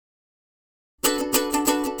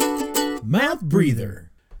Mouth Breather.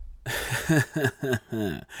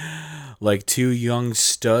 Like two young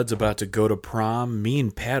studs about to go to prom, me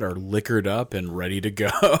and Pat are liquored up and ready to go.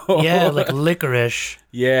 Yeah, like licorice.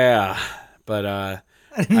 Yeah, but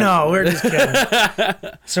No, we're just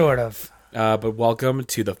kidding. Sort of. but welcome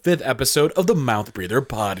to the 5th episode of the Mouth Breather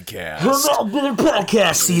podcast. Mouth Breather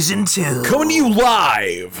Podcast Season 2. Coming to you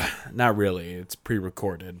live. Not really, it's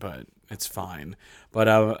pre-recorded, but it's fine. But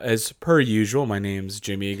as per usual, my name's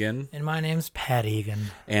Jim Egan. And my name's Pat Egan.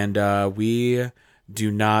 And we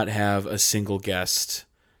do not have a single guest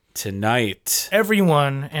tonight.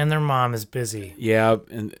 Everyone and their mom is busy. Yeah,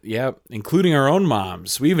 including our own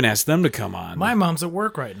moms. We even asked them to come on. My mom's at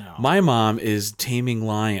work right now. My mom is taming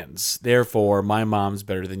lions. Therefore, my mom's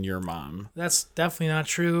better than your mom. That's definitely not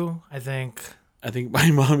true. I think my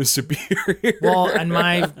mom is superior. Well, and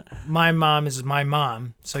my mom is my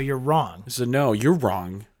mom, so you're wrong. So no, you're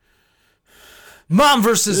wrong. Mom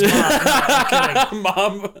versus mom. No, I'm kidding.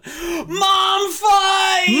 Mom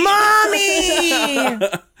fight! Mommy!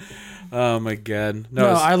 Oh my god. No,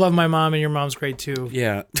 I love my mom, and your mom's great too.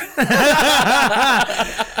 Yeah.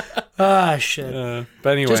 Ah, shit.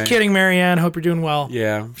 But anyway. Just kidding, Marianne. Hope you're doing well.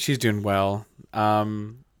 Yeah, she's doing well.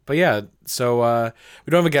 But yeah, so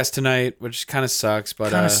we don't have a guest tonight, which kind of sucks.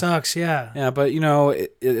 But Kind of sucks, yeah. Yeah, but you know,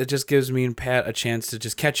 it just gives me and Pat a chance to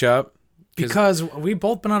just catch up. Because we've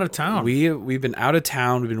both been out of town. We've been out of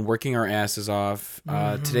town. We've been working our asses off.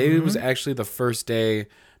 Today was actually the first day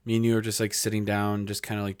me and you were just like sitting down, just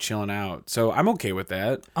kind of like chilling out. So I'm okay with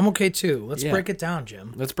that. I'm okay too. Let's break it down,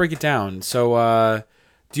 Jim. Let's break it down. So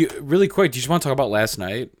do you just want to talk about last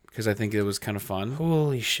night? Because I think it was kind of fun.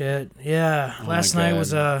 Holy shit. Yeah. Last night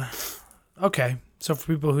was okay. So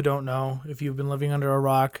for people who don't know, if you've been living under a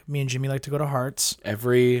rock, me and Jimmy like to go to Hearts. I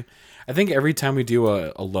think every time we do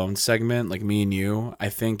a loan segment, like me and you, I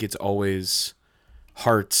think it's always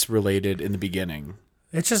Hearts related in the beginning.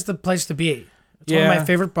 It's just the place to be. It's one of my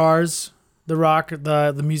favorite bars. The Rock,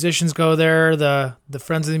 the musicians go there, the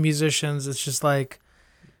friends of the musicians. It's just like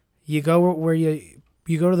you go where you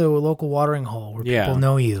go to the local watering hole where people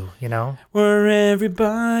know you, you know? Where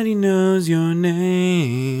everybody knows your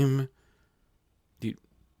name.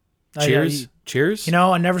 Cheers? Cheers? You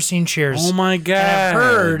know, I've never seen Cheers. Oh my God. And I've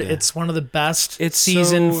heard it's one of the best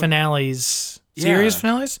season finales. Series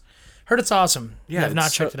finales? Heard it's awesome. Yeah. I've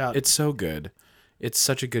not checked it out. It's so good. It's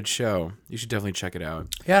such a good show. You should definitely check it out.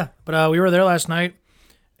 Yeah, but we were there last night.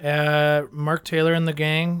 Mark Taylor and the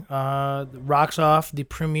gang rocks off the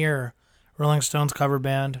premier Rolling Stones cover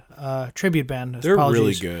band, tribute band. They're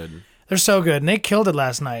really good. They're so good, and they killed it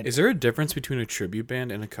last night. Is there a difference between a tribute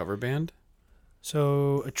band and a cover band?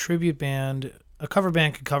 So a cover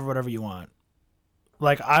band can cover whatever you want.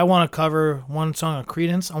 Like, I want to cover one song of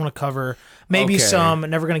Creedence. I want to cover maybe some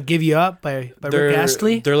Never Gonna Give You Up by Rick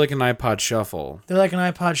Astley. They're like an iPod Shuffle.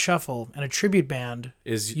 And a tribute band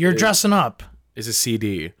you're dressing up. Is a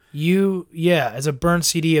CD. As a burnt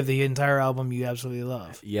CD of the entire album you absolutely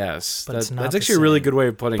love. Yes. But it's not that's actually a really good way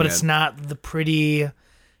of putting it. But it's not the pretty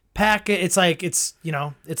packet. It's like, it's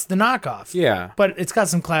the knockoff. Yeah. But it's got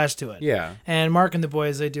some class to it. Yeah. And Mark and the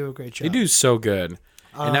boys, they do a great job. They do so good.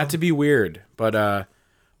 And not to be weird, but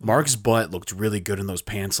Mark's butt looked really good in those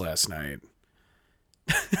pants last night.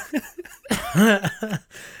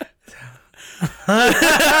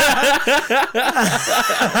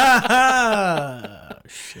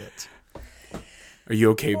 Shit. Are you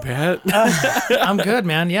okay, Pat? I'm good,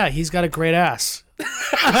 man. Yeah, he's got a great ass.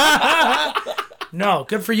 No,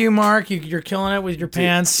 good for you, Mark. You're killing it with your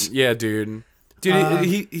pants. Yeah, dude. Dude,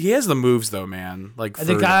 he has the moves though, man. Like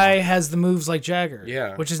the guy has the moves like Jagger.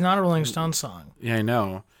 Yeah, which is not a Rolling Stones song. Yeah, I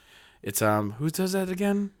know. It's who does that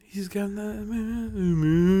again? He's got that.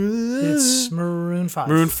 It's Maroon 5.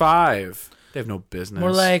 Maroon 5. They have no business.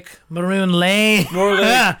 More like Maroon Lane. more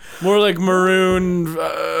like Maroon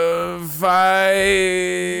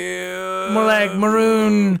 5. More like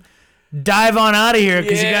Maroon. Dive on out of here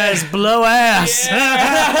because you guys blow ass.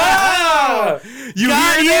 Yeah. You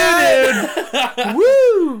got you, dude.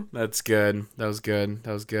 Woo! That's good. That was good.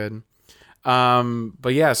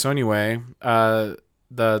 But yeah. So anyway, the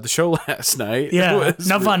show last night. Yeah.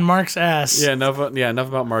 Enough on Mark's ass. Yeah. Enough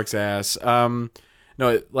about Mark's ass. No,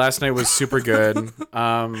 last night was super good.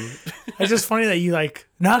 It's just funny that you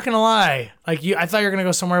not gonna lie, I thought you were gonna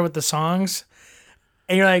go somewhere with the songs,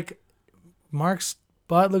 and you're like, Mark's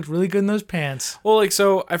butt looked really good in those pants. Well,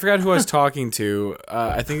 so I forgot who I was talking to.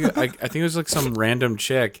 I think it was like some random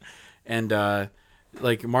chick, and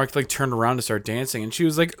Mark turned around to start dancing, and she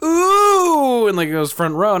was like, "Ooh!" and it was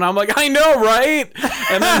front row, and I'm like, "I know, right?"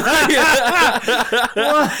 And then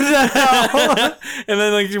what the hell? And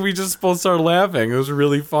then we just both started laughing. It was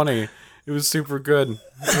really funny. It was super good.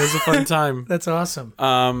 It was a fun time. That's awesome.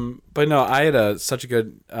 But no, I had such a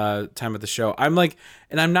good time at the show. I'm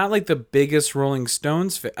not like the biggest Rolling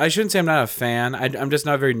Stones fan. I shouldn't say I'm not a fan. I'm just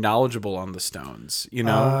not very knowledgeable on the Stones, you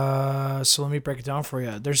know? So let me break it down for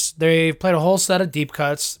you. They played a whole set of deep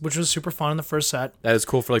cuts, which was super fun in the first set. That is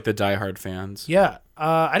cool for like the diehard fans. Yeah.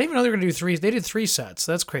 I didn't even know they were going to do three. They did 3 sets.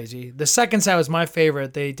 That's crazy. The second set was my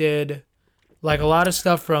favorite. They did like a lot of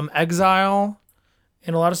stuff from Exile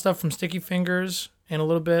and a lot of stuff from Sticky Fingers and a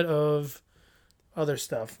little bit of other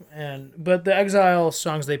stuff. But the Exile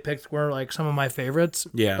songs they picked were like some of my favorites.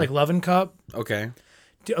 Yeah. Like Love and Cup. Okay.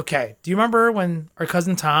 Do you remember when our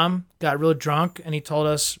cousin Tom got real drunk and he told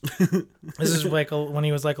us this is like when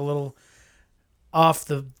he was like a little off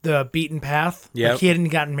the beaten path? Yeah. Like he hadn't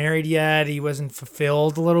gotten married yet. He wasn't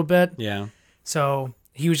fulfilled a little bit. Yeah. So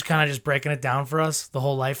he was kind of just breaking it down for us, the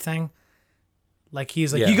whole life thing. Like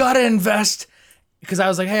he's like, Yeah. you got to invest. Because I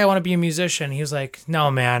was like, hey, I want to be a musician. He was like,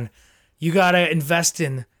 no, man, you got to invest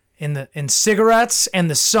in cigarettes and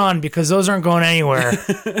the sun because those aren't going anywhere.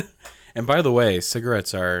 And by the way,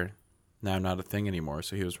 cigarettes are now not a thing anymore,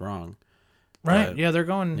 so he was wrong. Right. Yeah, they're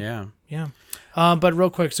going. Yeah. Yeah. But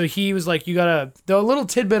real quick, so he was like, you got to, the little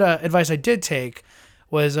tidbit of advice I did take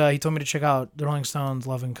was he told me to check out the Rolling Stones'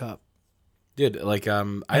 Love and Cup. Dude, like,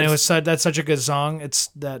 And that's such a good song.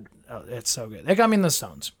 It's so good. It got me in the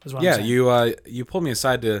Stones. Is what I'm saying. you pulled me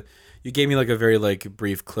aside you gave me like a very like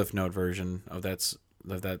brief Cliff Note version of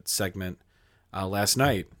that segment last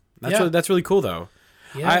night. That's really cool though.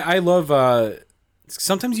 Yeah. I love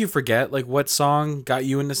sometimes you forget like what song got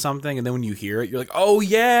you into something, and then when you hear it, you're like, oh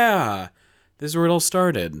yeah, this is where it all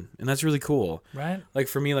started, and that's really cool. Right. Like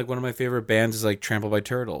for me, like one of my favorite bands is like Trampled by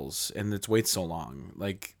Turtles, and it's Wait So Long,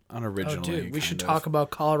 like unoriginally. Oh, dude, we should talk about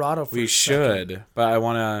Colorado. We should, but I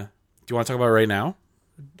wanna. Do you want to talk about it right now?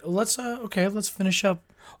 Let's finish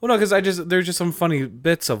up. Well, no, because there's just some funny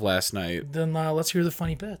bits of last night. Then let's hear the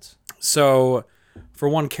funny bits. So, for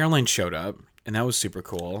one, Caroline showed up, and that was super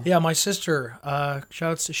cool. Yeah, my sister.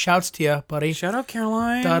 Shouts to you, buddy. Shout out,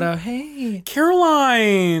 Caroline. Hey,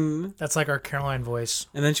 Caroline. that's like our Caroline voice.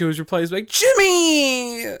 And then she was replaced by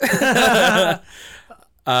Jimmy.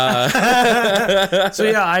 So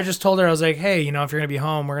yeah, I just told her, I was like, hey, if you're gonna be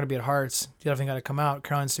home, we're gonna be at Hearts. You definitely got to come out.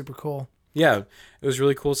 Caroline's super cool. Yeah, it was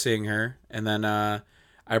really cool seeing her. And then I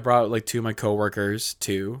brought like 2 of my coworkers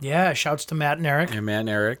too. Yeah, shouts to Matt and Eric. And Matt and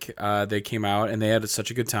Eric, they came out and they had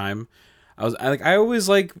such a good time. I always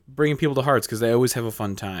like bringing people to Hearts because they always have a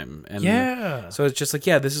fun time. And yeah. So it's just like,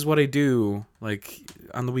 yeah, this is what I do like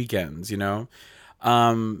on the weekends,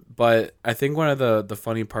 But I think one of the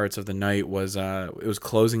funny parts of the night was it was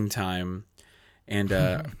closing time, and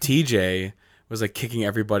TJ was like kicking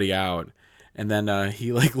everybody out, and then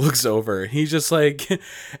he like looks over, and he's just like,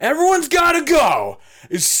 everyone's gotta go,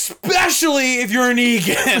 especially if you're an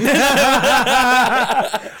Egan.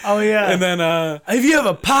 Oh yeah. And then if you have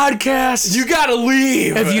a podcast, you gotta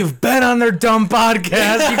leave. if you've been on their dumb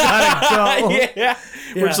podcast, you gotta go. Yeah.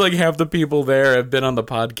 Which like half the people there have been on the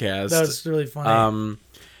podcast. That's really funny.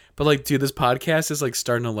 But like, dude, this podcast is like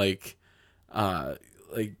starting to like I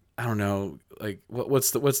don't know, like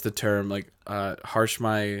what's the term, like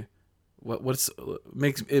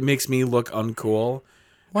makes me look uncool.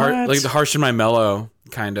 What? Like the harsh and my mellow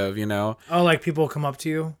kind of, Oh, like people come up to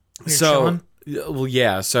you. You're so chilling? well,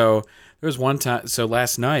 yeah. So there was one time. So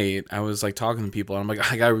last night I was like talking to people, and I'm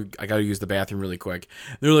like, I gotta use the bathroom really quick.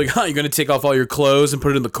 And they're like, you're gonna take off all your clothes and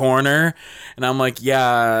put it in the corner? And I'm like,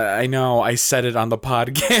 yeah, I know. I said it on the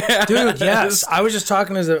podcast, dude. Yes, I was just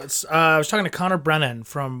talking to Connor Brennan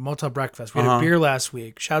from Motel Breakfast. We had a beer last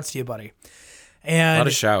week. Shouts to you, buddy. And a lot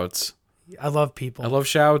of shouts. I love people. I love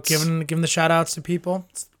shouts. Giving the shout outs to people.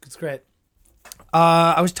 It's great.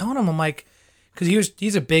 I was telling him, I'm like, because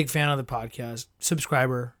he's a big fan of the podcast,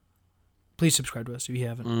 subscriber. Please subscribe to us if you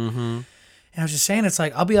haven't. Mm-hmm. And I was just saying, it's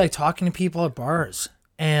like, I'll be like talking to people at bars,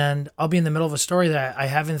 and I'll be in the middle of a story that I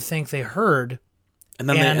haven't think they heard. And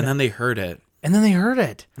then they heard it. And then they heard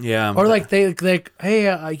it. Yeah. Or like they hey,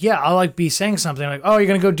 I'll like be saying something like, oh, you're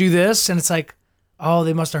going to go do this? And it's like, oh,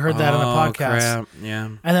 they must have heard that on the podcast. Crap. Yeah.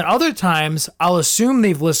 And then other times I'll assume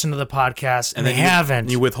they've listened to the podcast and they haven't.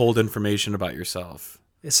 You withhold information about yourself.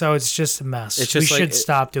 So it's just a mess. It's just we should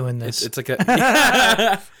stop doing this. It's like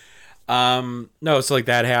a no, so like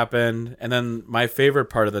that happened, and then my favorite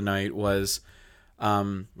part of the night was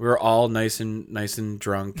we were all nice and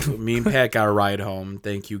drunk. Me and Pat got a ride home.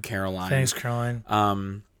 Thank you, Caroline. Thanks, Caroline.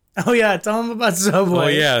 Oh yeah, tell them about Subway. Oh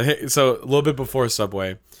yeah, so a little bit before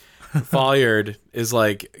Subway, Folliard is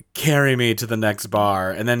like, carry me to the next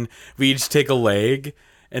bar, and then we each take a leg.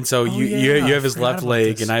 And so you have his left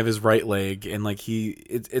leg and I have his right leg, and like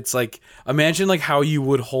it's like, imagine like how you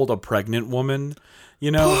would hold a pregnant woman,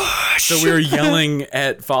 you know? Push. So we were yelling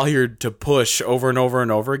at Folliard to push over and over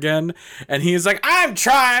and over again, and he's like, I'm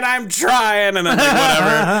trying, and then like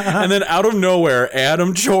whatever. And then out of nowhere,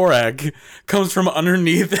 Adam Chorek comes from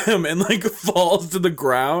underneath him and like falls to the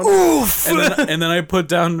ground. Oof. And then I put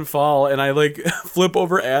down Fall and I like flip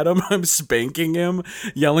over Adam. I'm spanking him,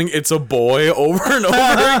 yelling, it's a boy, over and over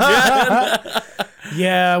again.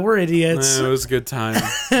 Yeah, we're idiots. It was a good time.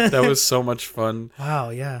 That was so much fun. Wow,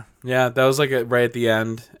 yeah. Yeah, that was like right at the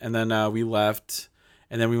end. And then we left.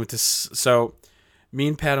 And then we went to... So, me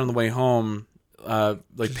and Pat on the way home,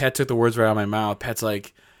 like Pat took the words right out of my mouth. Pat's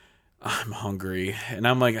like, I'm hungry. And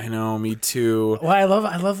I'm like, I know, me too. Well, I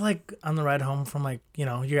love like on the ride home from like, you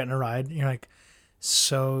know, you're getting a ride. And you're like,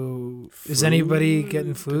 so food? Is anybody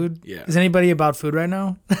getting food? Yeah. Is anybody about food right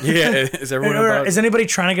now? Yeah. Is everyone about... Is anybody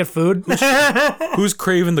trying to get food? Who's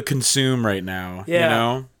craving the consume right now? Yeah. You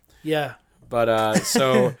know? Yeah. But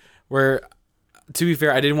so we're... To be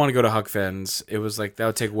fair, I didn't want to go to Huck Finn's. It was like, that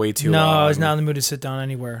would take way too long. No, I was not in the mood to sit down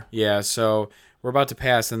anywhere. Yeah, so we're about to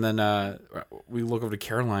pass, and then we look over to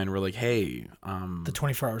Caroline, and we're like, hey. The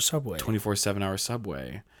 24-hour Subway. 7-hour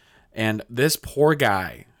Subway. And this poor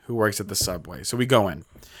guy who works at the Subway. So we go in.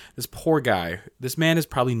 This poor guy, this man has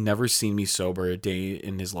probably never seen me sober a day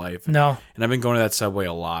in his life. No. And I've been going to that Subway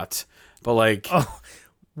a lot. But like... Oh,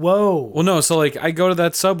 whoa. Well, no, so like I go to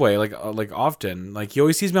that Subway like often. Like he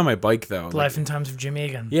always sees me on my bike though. Life and Times of Jimmy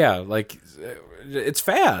Egan. Yeah, like it's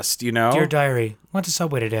fast, you know. Dear Diary, went to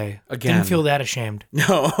Subway today. Again. Didn't feel that ashamed.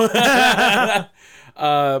 No.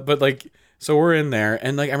 But like, so we're in there,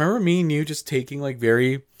 and like I remember me and you just taking like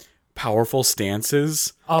very powerful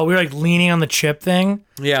stances. Oh, we were like leaning on the chip thing.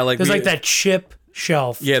 Yeah, like there's like that chip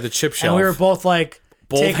shelf. Yeah, the chip shelf. And we were both like.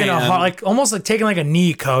 Taking like almost like taking like a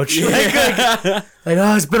knee, coach. Yeah. Like,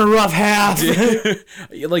 oh, it's been a rough half.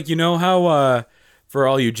 Like, you know how for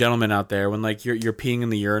all you gentlemen out there, when like you're peeing in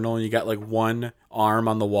the urinal and you got like one arm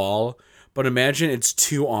on the wall, but imagine it's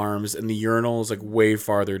two arms and the urinal is like way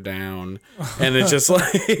farther down, and it's just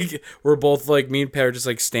like we're both like, me and Pat are just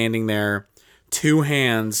like standing there, two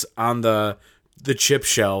hands on the chip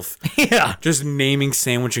shelf, yeah, just naming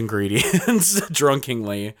sandwich ingredients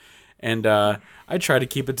drunkenly, and I try to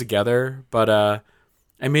keep it together, but I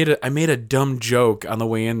made a dumb joke on the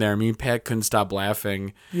way in there. Me and Pat couldn't stop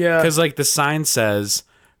laughing. Yeah. Because like the sign says,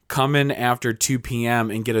 come in after 2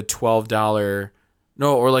 p.m. and get a $12.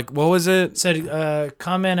 No, or like, what was it? It said,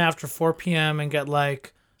 come in after 4 p.m. and get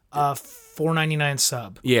like a $4.99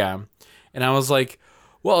 sub. Yeah. And I was like,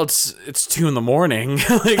 well, it's 2 a.m. like,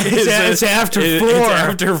 it's after 4. It's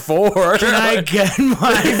after 4. Can I get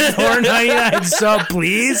my $4.99 sub,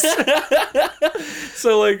 please?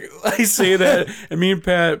 So like I say that, and me and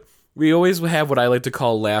Pat, we always have what I like to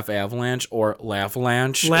call Laugh-a-Lanche or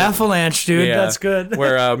Laugh-a-Lanche. Laugh-a-Lanche, dude. Yeah, that's good.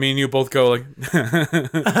 Where me and you both go like,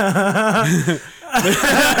 yeah,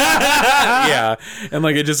 and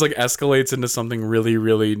like it just like escalates into something really,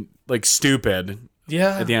 really like stupid.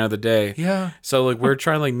 Yeah. At the end of the day. Yeah. So like we're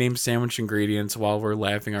trying to like name sandwich ingredients while we're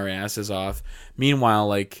laughing our asses off. Meanwhile,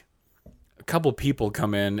 like a couple people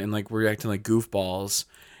come in and like we're acting like goofballs.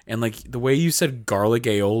 And like the way you said garlic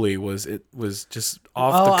aioli was just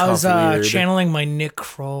off the cuff. I was weird. channeling my Nick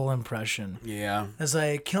Kroll impression. Yeah. I was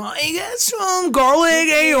like, can I get some garlic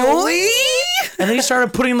aioli? And then he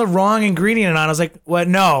started putting the wrong ingredient on. I was like, what?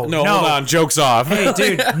 No. Hold on. Joke's off. Hey,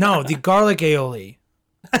 dude, no, the garlic aioli.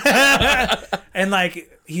 And like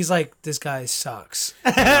he's like, this guy sucks.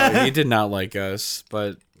 No, he did not like us,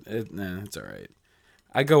 but it's all right.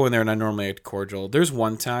 I go in there and I normally act cordial. There's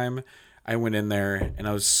one time I went in there and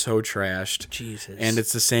I was so trashed. Jesus. And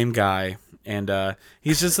it's the same guy, and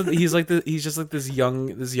he's just like this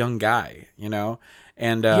young guy, you know.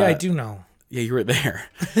 And yeah, I do know. Yeah, you were there.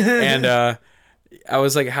 And I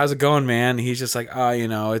was like, how's it going, man? He's just like, oh, you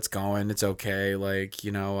know, it's going, it's okay. Like,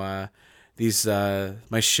 you know,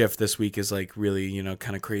 my shift this week is like really, you know,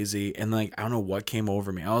 kind of crazy. And like, I don't know what came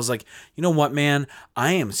over me. I was like, you know what, man?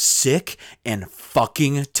 I am sick and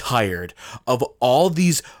fucking tired of all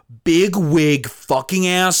these big wig fucking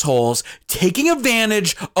assholes taking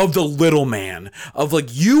advantage of the little man, of like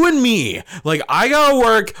you and me. Like, I gotta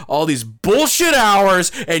work all these bullshit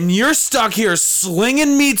hours and you're stuck here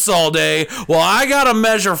slinging meats all day while I gotta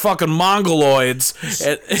measure fucking mongoloids.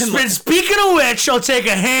 And speaking of which, I'll take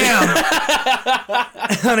a ham.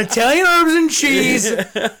 on Italian herbs and cheese,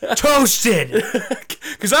 toasted.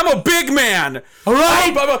 Because I'm a big man. All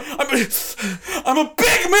right? I'm a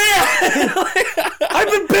big man. I've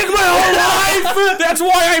been big my whole life. That's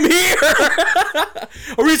why I'm here.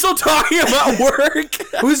 Are we still talking about work?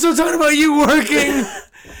 We're still talking about you working.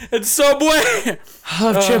 It's Subway. I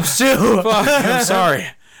love chips too. Fuck, I'm sorry.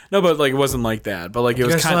 No, but like it wasn't like that. But like it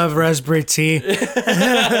was kind of raspberry tea.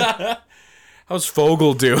 How's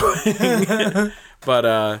Fogel doing?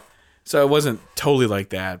 But so it wasn't totally like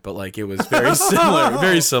that, but like it was very similar,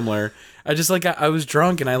 very similar. I just like I was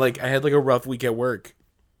drunk and I had like a rough week at work.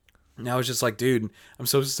 And I was just like, dude, I'm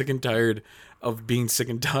so sick and tired of being sick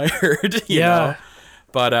and tired, you know?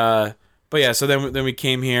 But yeah, so then we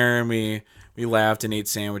came here and we laughed and ate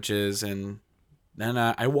sandwiches and then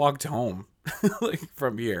I walked home like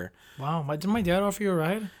from here. Wow, did my dad offer you a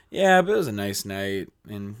ride? Yeah, but it was a nice night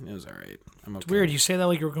and it was all right. I'm okay. It's weird. You say that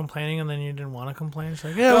like you were complaining and then you didn't want to complain. It's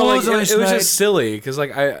like, yeah, well, well, like, it was it was just silly because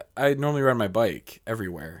like I normally ride my bike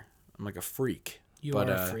everywhere. I'm like a freak. You are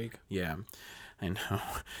a freak. Yeah, I know.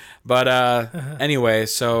 But anyway,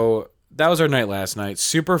 so that was our night last night.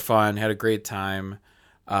 Super fun. Had a great time.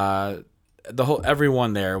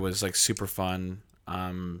 Everyone there was like super fun.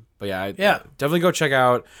 But yeah, definitely go check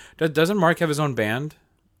out. Doesn't Mark have his own band?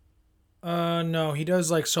 No, he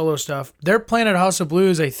does like solo stuff. They're playing at House of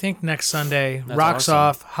Blues, I think, next Sunday. That's Rocks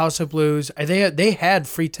awesome. Off, House of Blues. They had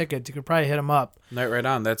free tickets. You could probably hit them up. Right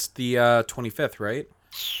on. That's the 25th, right?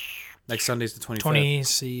 Next Sunday's the 25th.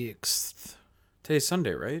 26th. Today's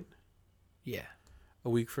Sunday, right? Yeah. A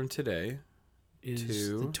week from today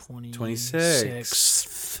Is the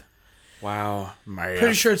 26th. Wow.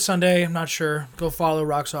 Pretty sure it's Sunday. I'm not sure. Go follow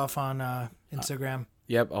Rocks Off on Instagram.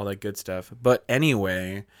 Yep, all that good stuff. But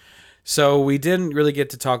anyway, so we didn't really get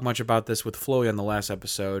to talk much about this with Floey on the last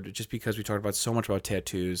episode, just because we talked about so much about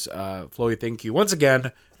tattoos. Floey, thank you once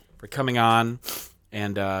again for coming on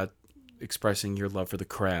and expressing your love for the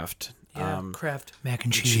craft. Yeah, craft mac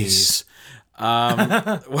and cheese.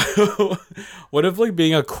 What if like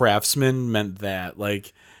being a craftsman meant that?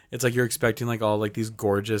 Like, it's like you're expecting like all like these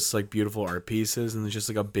gorgeous, like beautiful art pieces, and there's just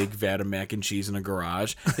like a big vat of mac and cheese in a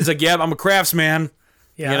garage. It's like, yeah, I'm a craftsman.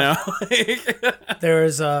 Yeah. You know? There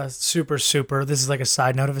is a super. This is like a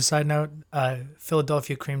side note of a side note.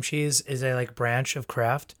 Philadelphia cream cheese is a like branch of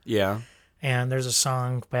Kraft. Yeah. And there's a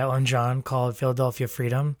song by Elton John called Philadelphia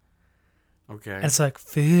Freedom. Okay. And it's like,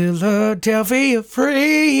 Philadelphia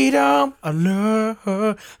Freedom, I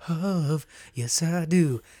love, yes I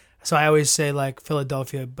do. So I always say like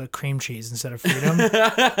Philadelphia, but cream cheese instead of freedom.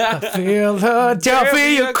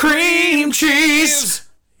 Philadelphia cream cheese.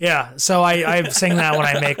 Yeah, so I sing that when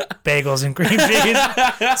I make bagels and cream cheese.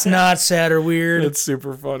 It's not sad or weird. It's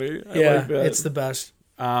super funny. I yeah, like that. it's the best.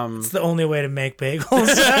 It's the only way to make bagels.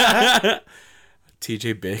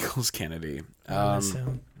 TJ Bagels Kennedy. I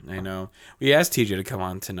know. We asked TJ to come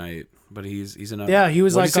on tonight, but he's in a he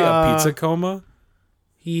was like a pizza coma.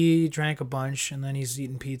 He drank a bunch and then he's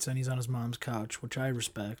eating pizza and he's on his mom's couch, which I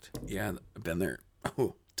respect. Yeah, I've been there.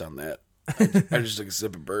 Oh, done that. I just took a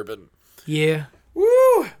sip of bourbon. Yeah.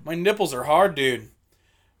 Woo! My nipples are hard, dude.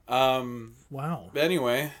 Wow. But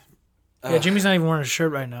anyway. Yeah, Jimmy's not even wearing a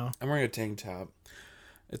shirt right now. I'm wearing a tank top.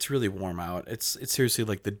 It's really warm out. It's seriously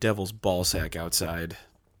like the devil's ball sack outside.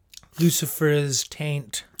 Lucifer's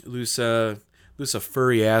taint. Luca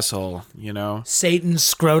furry asshole, you know? Satan's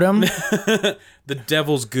scrotum. The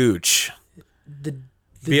devil's gooch. The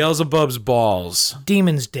Beelzebub's balls.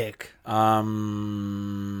 Demon's dick.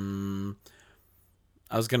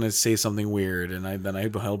 I was gonna say something weird, and then I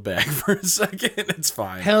held back for a second. It's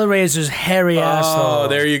fine. Hellraiser's hairy asshole. Oh,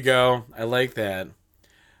 there you go. I like that.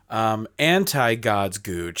 Anti-God's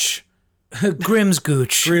gooch. Grimm's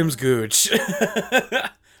gooch. Grimm's gooch.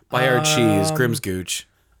 Buy our cheese. Grimm's gooch.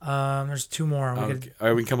 There's two more. All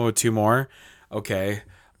right, we can come up with two more. Okay.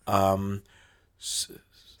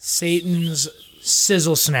 Satan's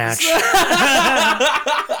sizzle snatch.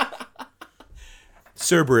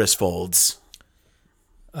 Cerberus folds.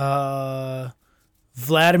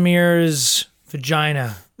 Vladimir's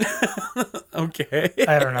vagina. Okay.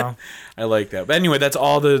 I don't know. I like that. But anyway, that's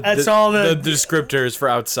all the descriptors for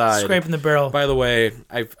outside. Scraping the barrel. By the way,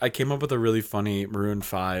 I came up with a really funny Maroon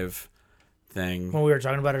 5 thing. When we were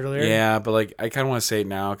talking about it earlier? Yeah, but like I kind of want to say it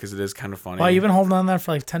now because it is kind of funny. Wow, you've been holding on to that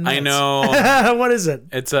for like 10 minutes. I know. What is it?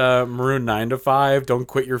 It's a Maroon 9 to 5. Don't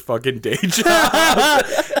quit your fucking day job.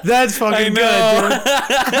 That's fucking good, dude.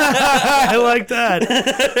 I like that.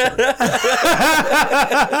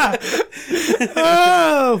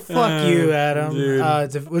 Oh, fuck you, Adam.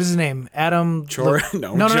 What is his name? Adam Chorak?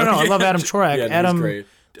 No, I love Adam Chorak. Yeah, Adam great.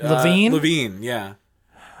 Levine? Levine, yeah.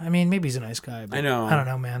 I mean, maybe he's a nice guy. But I know. I don't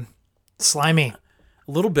know, man. Slimy.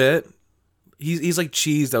 A little bit. He's like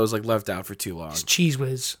cheese that was like left out for too long. It's Cheese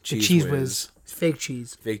Whiz. Cheese Whiz. It's fake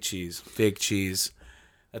cheese. Fake cheese. Fake cheese.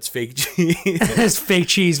 That's fake cheese. That's fake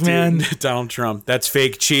cheese, man. Dude, Donald Trump. That's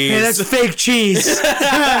fake cheese. Hey, that's fake cheese.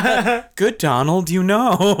 Good, Donald. You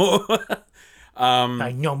know.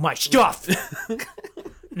 I know my stuff.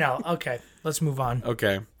 No, okay. Let's move on.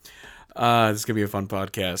 Okay. This is going to be a fun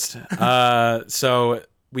podcast. So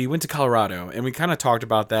we went to Colorado, and we kind of talked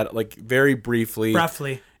about that like very briefly.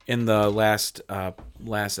 Roughly. In the last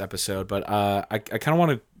episode, but I kind of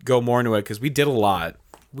want to go more into it because we did a lot.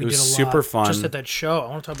 It was super fun. Just at that show. I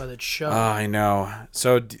want to talk about that show. I know.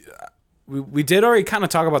 So we did already kind of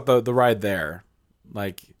talk about the ride there.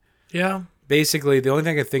 Like, yeah. Basically, the only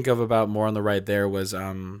thing I could think of about more on the ride there was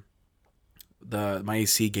my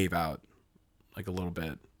AC gave out like a little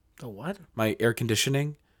bit. The what? My air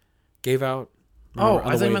conditioning gave out. Remember,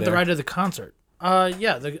 I thought you meant the ride to the concert.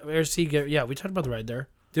 Yeah, the AC. Yeah, we talked about the ride there.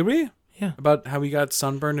 Did we? Yeah. About how we got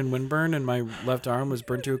sunburned and windburn and my left arm was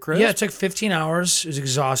burnt to a crisp? Yeah, it took 15 hours. It was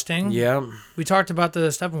exhausting. Yeah. We talked about the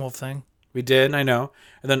Steppenwolf thing. We did, I know.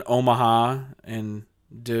 And then Omaha and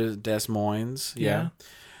Des Moines. Yeah.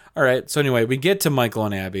 All right. So anyway, we get to Michael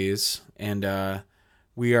and Abby's and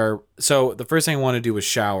we are... So the first thing I wanted to do was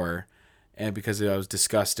shower and because I was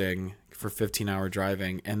disgusting for 15-hour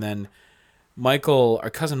driving. And then Michael, our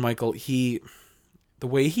cousin Michael, the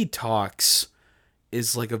way he talks...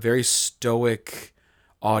 is like a very stoic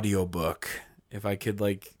audiobook, if I could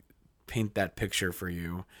like paint that picture for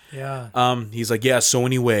you. Yeah. He's like, yeah, so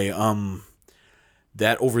anyway,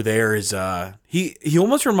 that over there is he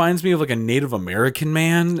almost reminds me of like a Native American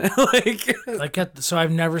man. So I've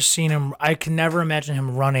never seen him. I can never imagine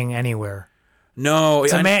him running anywhere. No,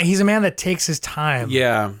 he's a man that takes his time.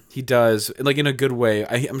 Yeah, he does. Like in a good way.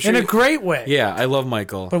 I'm sure in a great way. Yeah, I love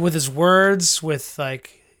Michael. But with his words, with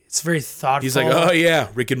like it's very thoughtful. He's like, oh yeah,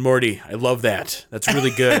 Rick and Morty. I love that. That's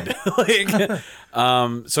really good.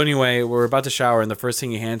 So anyway, we're about to shower, and the first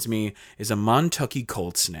thing he hands me is a Montucky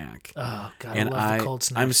cold snack. Oh God, and I love the cold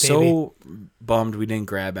snacks. I'm so bummed we didn't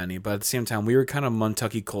grab any, but at the same time, we were kind of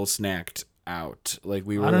Montucky cold snacked out. Like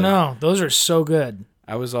we were. I don't know. Those are so good.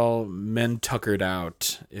 I was all men-tuckered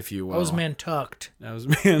out, if you will. I was man-tucked. I was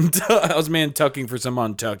man-tucking for some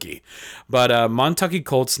Montucky. But Montucky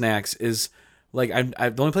cold snacks is... Like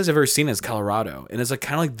the only place I've ever seen is Colorado, and it's like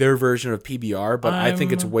kind of like their version of PBR, but I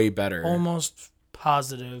think it's way better. Almost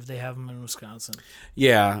positive they have them in Wisconsin.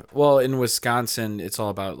 Yeah, well, in Wisconsin, it's all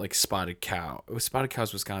about like Spotted Cow. Spotted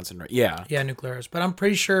Cow's Wisconsin, right? Yeah. Yeah, New Glarus, but I'm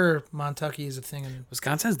pretty sure Montucky is a thing.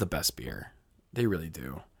 Wisconsin has the best beer. They really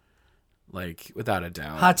do, like without a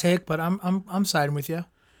doubt. Hot take, but I'm siding with you.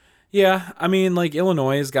 Yeah, I mean, like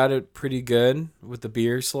Illinois has got it pretty good with the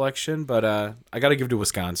beer selection, but I got to give it to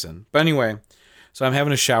Wisconsin. But anyway. So I'm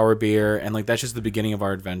having a shower beer, and like that's just the beginning of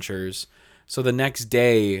our adventures. So the next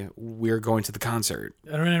day, we're going to the concert.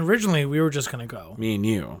 And originally, we were just gonna go. Me and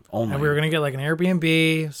you only. And we were gonna get like an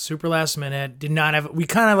Airbnb, super last minute. Did not have. We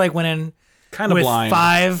kind of like went in kind of with blind.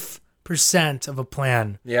 5% of a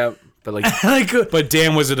plan. Yeah, but like, but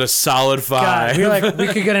damn, was it a solid 5? God, we were like, we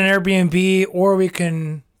could get an Airbnb or we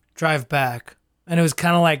can drive back, and it was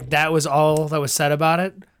kind of like that was all that was said about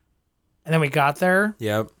it. And then we got there.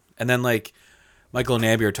 Yep, and then like. Michael and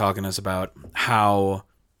Abby are talking to us about how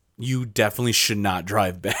you definitely should not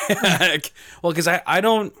drive back. Well, because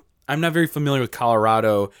I'm not very familiar with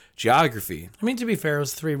Colorado geography. I mean, to be fair, it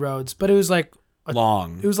was 3 roads, but it was like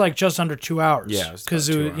long. It was like just under 2 hours. Yeah, because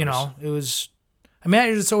it was.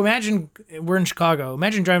 Imagine we're in Chicago.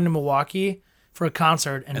 Imagine driving to Milwaukee for a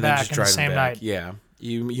concert and back in the same night. Yeah,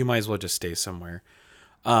 you might as well just stay somewhere.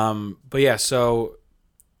 But yeah, so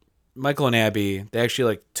Michael and Abby, they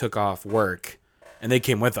actually like took off work. And they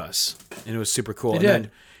came with us, and it was super cool. They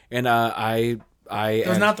did. And I That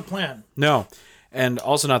was not the plan. No, and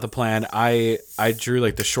also not the plan. I drew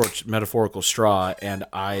like the short metaphorical straw, and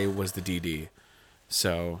I was the DD.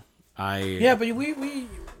 So Yeah, but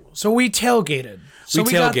we tailgated. So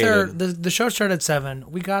we got there. The show started at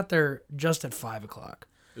 7. We got there just at 5 o'clock.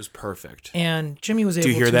 It was perfect. And Jimmy was able to.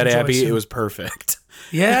 Do you hear that, Abby? It was perfect.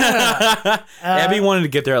 Yeah. Abby wanted to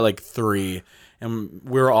get there at like 3. And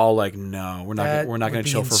we were all like, no, we're not going to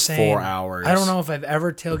chill insane. for 4 hours. I don't know if I've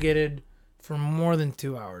ever tailgated for more than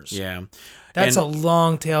 2 hours. Yeah. That's a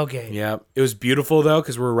long tailgate. Yeah. It was beautiful, though,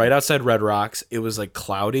 because we were right outside Red Rocks. It was like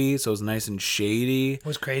cloudy, so it was nice and shady.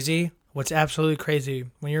 What's crazy? What's absolutely crazy,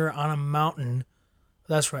 when you're on a mountain,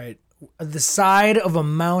 that's right, the side of a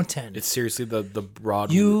mountain. It's seriously the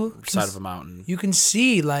broad side of a mountain. You can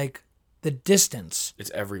see, like, the distance.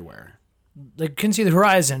 It's everywhere. Like, couldn't see the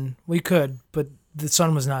horizon. We could, but the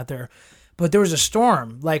sun was not there. But there was a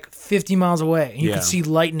storm like 50 miles away, and you could see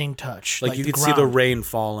lightning touch. Like you could see the rain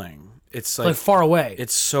falling. It's like far away.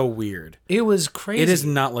 It's so weird. It was crazy. It is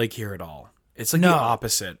not like here at all. It's like the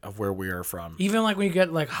opposite of where we are from. Even like when you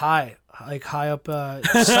get like high up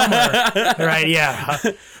somewhere, right? Yeah,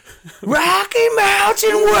 Rocky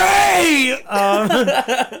Mountain Way.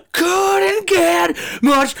 Couldn't get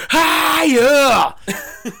much higher.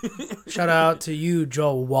 Shout out to you,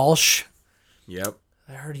 Joe Walsh. Yep.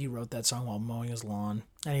 I heard he wrote that song while mowing his lawn.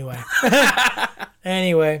 Anyway,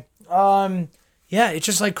 yeah, it's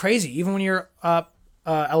just like crazy. Even when you're up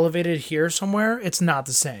elevated here somewhere, it's not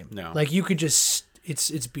the same. No, like you could just,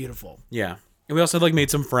 it's beautiful. Yeah, and we also like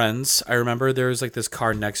made some friends. I remember there was like this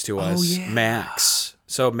car next to us, Max.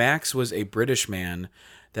 So Max was a British man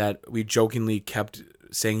that we jokingly kept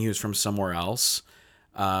saying he was from somewhere else.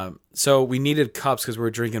 So we needed cups because we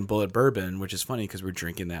were drinking Bullet Bourbon, which is funny because we're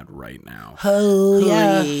drinking that right now. Oh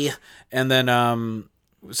yeah. And then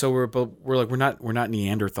so we're like we're not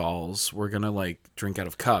Neanderthals. We're gonna like drink out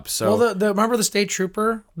of cups. So well, remember the state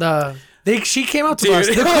trooper? She came out to us.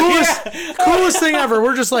 The coolest thing ever.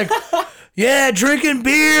 We're just like, yeah, drinking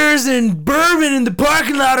beers and bourbon in the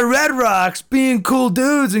parking lot of Red Rocks, being cool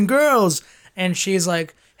dudes and girls. And she's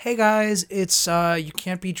like, hey guys, it's you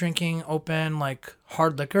can't be drinking open like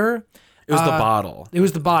hard liquor. It was the bottle. It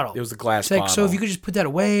was the bottle. It was the glass like, bottle. so if you could just put that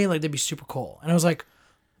away, like that'd be super cool. And I was like,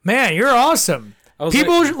 man, you're awesome.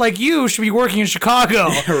 People like you should be working in Chicago.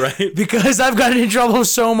 Yeah, right. Because I've gotten in trouble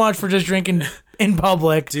so much for just drinking in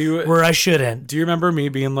public where I shouldn't. Do you remember me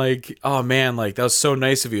being like, oh man, like that was so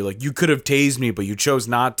nice of you. Like you could have tased me, but you chose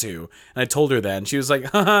not to. And I told her that. And she was like,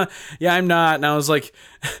 haha, yeah, I'm not. And I was like,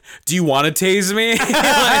 do you want to tase me?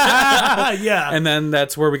 Yeah. And then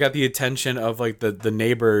that's where we got the attention of like the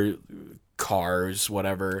neighbor cars,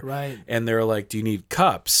 whatever. Right. And they were like, do you need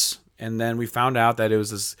cups? And then we found out that it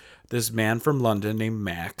was this man from London named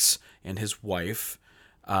Max and his wife.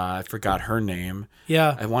 I forgot her name.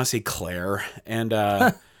 Yeah. I want to say Claire. And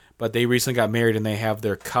but they recently got married and they have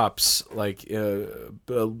their cups like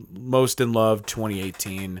Most in Love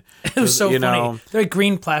 2018. It was so funny. They're like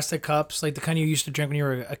green plastic cups, like the kind you used to drink when you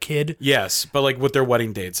were a kid. Yes, but like with their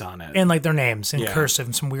wedding dates on it. And like their names in cursive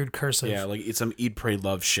and some weird cursive. Yeah, like it's some Eat, Pray,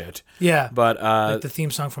 Love shit. Yeah. But like the theme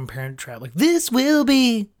song from Parent Trap, like this will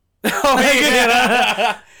be. Oh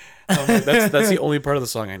my God. That's the only part of the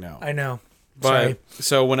song I know. I know. But sorry.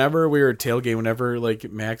 So whenever we were at tailgate, whenever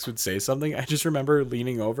like Max would say something, I just remember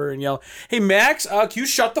leaning over and yell, "Hey Max, can you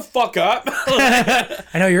shut the fuck up?"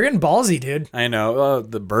 I know you're getting ballsy, dude. I know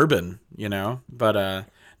the bourbon, you know, but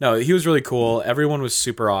no, he was really cool. Everyone was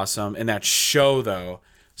super awesome in that show, though.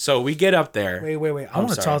 So we get up there. Wait. I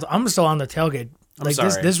want to talk. I'm still on the tailgate. Like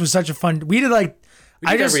sorry. this was such a fun. We did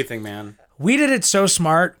everything, man. We did it so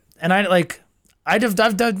smart, and I've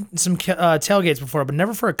done some tailgates before, but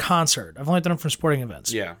never for a concert. I've only done them for sporting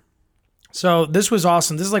events. Yeah. So this was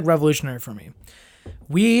awesome. This is like revolutionary for me.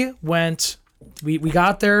 We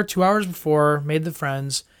got there 2 hours before, made the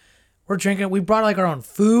friends. We're drinking. We brought like our own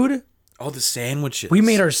food. Oh, the sandwiches. We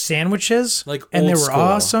made our sandwiches, like and they were school.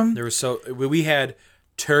 awesome. They were we had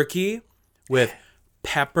turkey with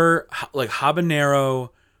pepper, like habanero,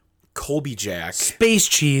 Colby Jack. Space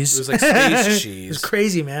cheese. It was like space cheese. It was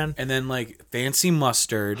crazy, man. And then like fancy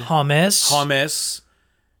mustard. Hummus.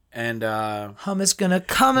 And hummus gonna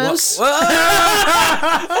cummus.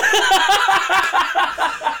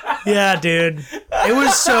 Yeah, dude. It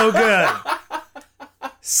was so good.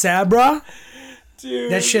 Sabra?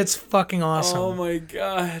 Dude. That shit's fucking awesome. Oh my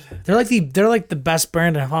God. They're like the best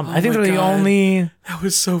brand of hummus. I think they're the only. That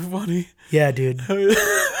was so funny. Yeah, dude.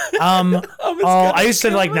 I used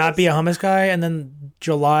to like not be a hummus guy, and then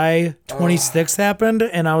July 26th happened,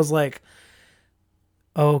 and I was like,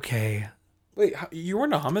 okay. Wait, you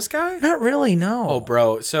weren't a hummus guy? Not really, no. Oh,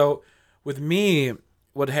 bro. So with me,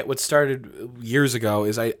 what started years ago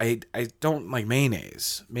is I don't like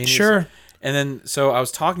mayonnaise. Sure. And then, so I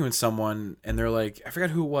was talking with someone, and they're like, I forgot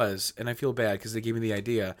who it was, and I feel bad because they gave me the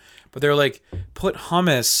idea, but they're like, put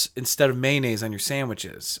hummus instead of mayonnaise on your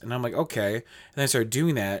sandwiches. And I'm like, okay. And I started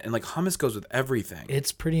doing that, and like hummus goes with everything.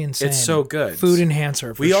 It's pretty insane. It's so good. Food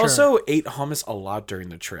enhancer, for We sure. also ate hummus a lot during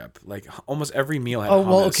the trip. Like almost every meal had hummus. Oh,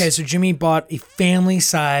 well, okay. So Jimmy bought a family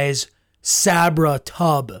size Sabra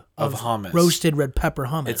tub of hummus. Roasted red pepper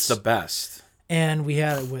hummus. It's the best. And we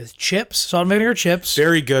had it with chips, salt and vinegar chips.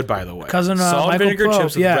 Very good, by the way. Cousin salt and Michael vinegar Pope,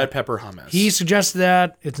 chips with red pepper hummus. He suggested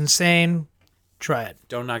that. It's insane. Try it.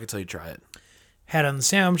 Don't knock it till you try it. Had it on the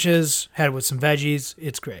sandwiches. Had it with some veggies.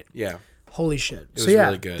 It's great. Yeah. Holy shit. It was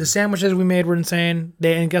really good. The sandwiches we made were insane.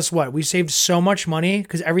 And guess what? We saved so much money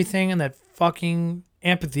because everything in that fucking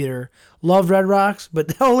amphitheater. Love Red Rocks, but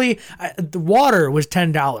the water was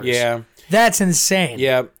 $10. Yeah. That's insane.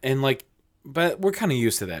 Yeah, and like, but we're kind of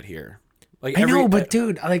used to that here. Like I know, but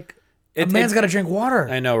dude, like, a man's got to drink water.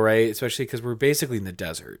 I know, right? Especially because we're basically in the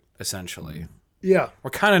desert, essentially. Yeah. We're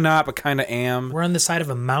kind of not, but kind of am. We're on the side of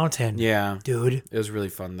a mountain. Yeah. Dude. It was really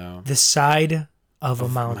fun, though. The side of a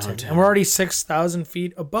mountain. And we're already 6,000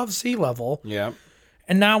 feet above sea level. Yeah.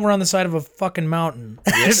 And now we're on the side of a fucking mountain.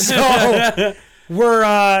 So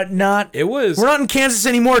we're not... It was... We're not in Kansas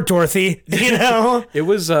anymore, Dorothy. You know? It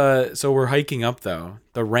was... So we're hiking up, though.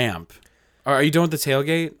 The ramp. Are you done with the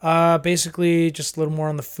tailgate? Basically, just a little more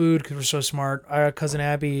on the food because we're so smart. Our cousin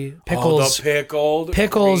Abby pickles,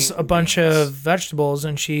 pickles a bunch of vegetables,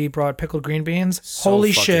 and she brought pickled green beans. So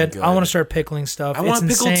Holy fucking shit! good. I want to start pickling stuff. I want to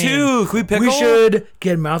pickle insane. too. Can we pickle? We should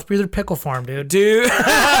get Mouth Breather Pickle Farm, dude.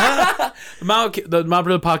 the Mount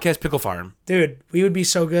Brother Podcast Pickle Farm. Dude, we would be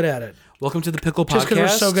so good at it. Welcome to the Pickle Podcast. Just because we're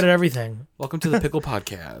so good at everything. Welcome to the Pickle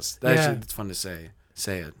Podcast. It's fun to say.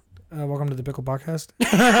 Say it. Welcome to the Pickle Podcast.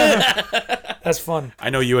 That's fun. I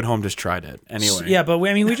know you at home just tried it. Anyway. Yeah, but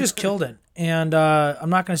we just killed it. And I'm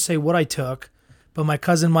not going to say what I took, but my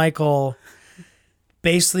cousin Michael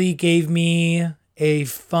basically gave me a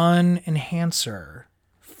fun enhancer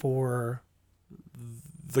for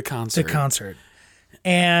the concert.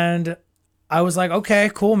 And I was like,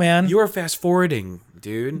 okay, cool, man. You are fast forwarding,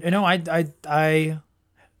 dude. You know, I did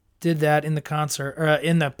that in the concert, or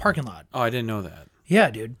in the parking lot. Oh, I didn't know that. Yeah,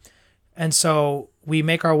 dude. And so we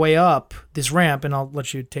make our way up this ramp, and I'll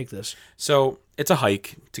let you take this. So it's a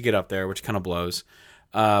hike to get up there, which kind of blows.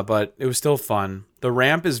 But it was still fun. The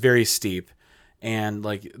ramp is very steep, and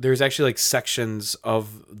like there's actually like sections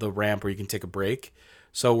of the ramp where you can take a break.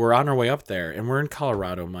 So we're on our way up there, and we're in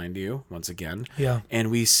Colorado, mind you, once again. Yeah.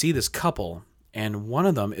 And we see this couple, and one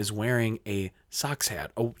of them is wearing a Sox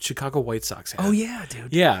hat, a Chicago White Sox hat. Oh, yeah,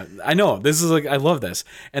 dude. Yeah, I know. This is like, I love this.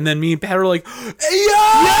 And then me and Pat are like, hey,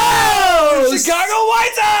 yo! Chicago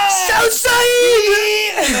White Sox! So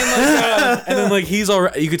and then like he's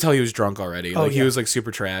already, you could tell he was drunk already. Like he was like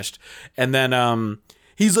super trashed. And then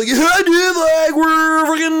he's like, yeah, dude, like we're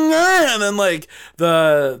freaking, and then like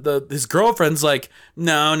his girlfriend's like,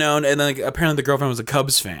 no, and then like apparently the girlfriend was a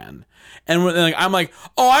Cubs fan. And like, I'm like,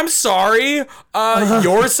 oh, I'm sorry.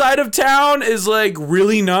 Your side of town is like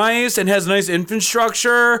really nice and has nice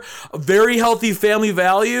infrastructure, very healthy family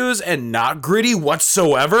values, and not gritty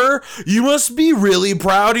whatsoever. You must be really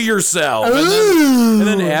proud of yourself. And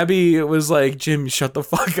then Abby was like, Jim, shut the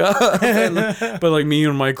fuck up. But like me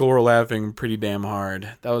and Michael were laughing pretty damn hard.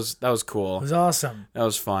 That was cool. It was awesome. That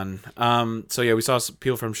was fun. So yeah, we saw some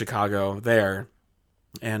people from Chicago there,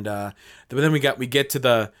 and but then we get to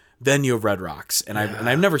the venue of Red Rocks, and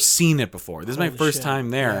I've never seen it before. This is my first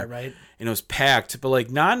time there. Yeah, right. And it was packed, but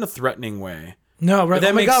like not in a threatening way. No, right.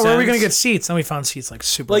 That Oh my makes god, where are we gonna sense. get seats? And we found seats like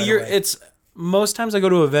super. Like right away. it's most times I go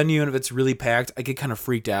to a venue and if it's really packed, I get kind of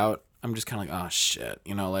freaked out. I'm just kind of like, oh shit,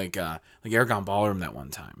 you know, like Aragon Ballroom that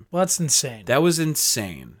one time. Well, that's insane. That was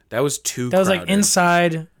insane. That was too. That was crowded. like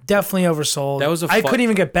inside, definitely oversold. That was I couldn't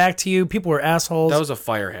even get back to you. People were assholes. That was a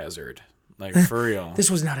fire hazard. Like, for real. This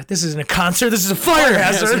isn't a concert. This is a fire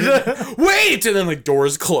hazard. Wait! And then, like,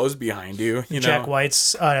 doors close behind you, you know? Jack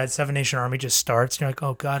White's Seven Nation Army just starts. And you're like,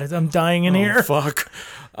 oh, God, I'm dying in here. Fuck.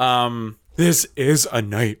 This is a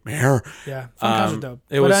nightmare. Yeah. Fun concert, though.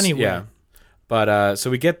 But anyway. Yeah. But, so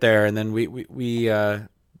we get there, and then we have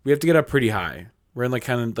to get up pretty high. We're in, like,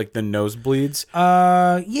 kind of, like, the nosebleeds.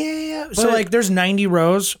 Yeah. So, like, there's 90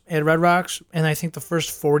 rows at Red Rocks, and I think the first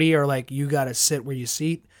 40 are, like, you got to sit where you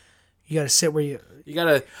seat. You gotta sit where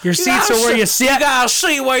your seats are where you sit. You gotta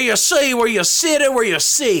see where you sit and where you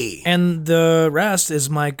see. And the rest is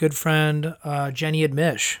my good friend Jenny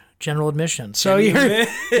General Admission. So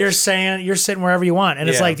you're sitting wherever you want, and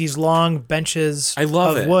it's like these long benches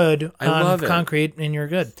of wood on concrete, and you're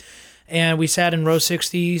good. And we sat in row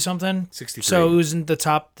 60 something. 63. So it wasn't the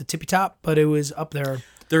tippy top, but it was up there.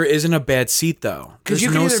 There isn't a bad seat though, Because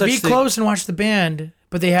you can either be close and watch the band,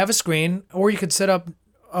 but they have a screen, or you could sit up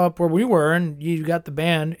where we were, and you got the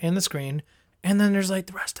band and the screen, and then there's like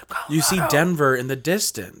the rest of Colorado. You see Denver in the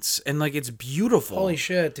distance, and like it's beautiful. Holy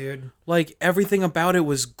shit, dude! Like everything about it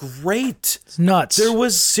was great. It's nuts. There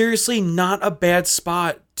was seriously not a bad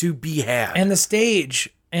spot to be had. And the stage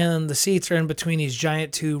and the seats are in between these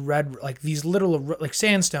giant two red, like these little like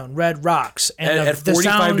sandstone red rocks, and at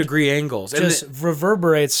 45-degree angles, just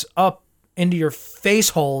reverberates up into your face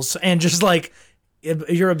holes, and just like.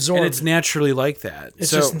 You're absorbed. And it's naturally like that.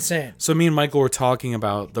 It's just insane. So me and Michael were talking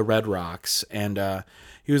about the Red Rocks, and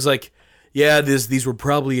he was like, "Yeah, these were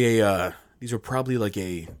probably like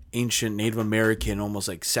a ancient Native American, almost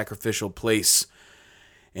like sacrificial place."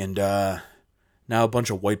 and now a bunch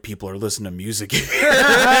of white people are listening to music here.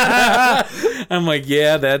 I'm like,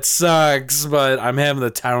 yeah, that sucks, but I'm having the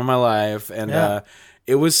time of my life. And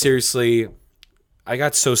it was seriously, I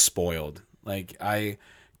got so spoiled. Like, I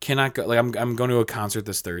cannot go. Like, I'm going to a concert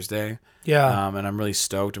this Thursday. Yeah. And I'm really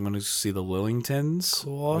stoked. I'm going to see the Lillingtons,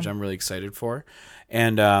 Cool. which I'm really excited for.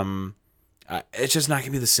 And it's just not going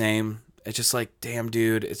to be the same. It's just like, damn,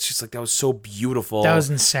 dude. It's just like, that was so beautiful. That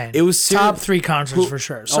was insane. It was top 3 concerts for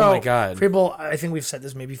sure. So, oh my God. People, I think we've said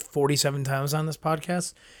this maybe 47 times on this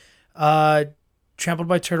podcast. Trampled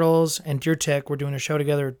by Turtles and Deer Tick, we're doing a show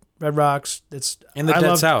together at Red Rocks. It's in the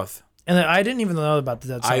Dead South. And I didn't even know about the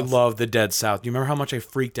Dead South. I love the Dead South. Do you remember how much I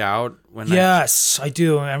freaked out when? Yes, I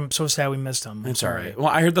do. I'm so sad we missed them. It's all right. Well,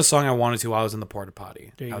 I heard the song I wanted to while I was in the porta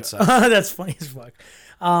potty outside. That's funny as fuck.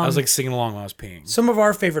 I was like singing along while I was peeing. Some of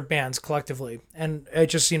our favorite bands collectively, and it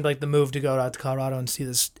just seemed like the move to go out to Colorado and see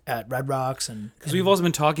this at Red Rocks, and because we've also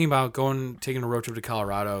been talking about taking a road trip to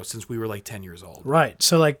Colorado since we were like 10 years old. Right.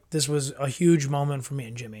 So like this was a huge moment for me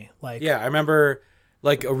and Jimmy. Like, yeah, I remember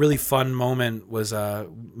like a really fun moment was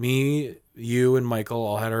me, you, and Michael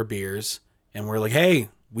all had our beers, and we're like, hey,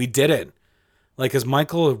 we did it. Like, because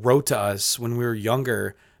Michael wrote to us when we were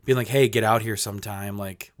younger, being like, hey, get out here sometime,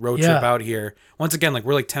 like road trip out here. Once again, like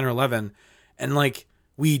we're like 10 or 11, and like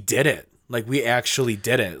we did it. Like we actually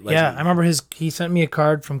did it. Like, yeah, I remember he sent me a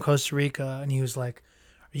card from Costa Rica, and he was like,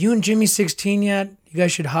 are you and Jimmy 16 yet? You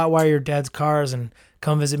guys should hotwire your dad's cars and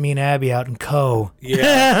come visit me and Abby out in Co.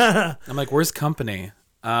 Yeah. I'm like, where's company?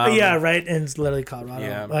 Yeah, right. And it's literally Colorado.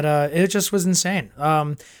 Yeah. But it just was insane.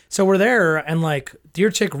 So we're there, and like Deer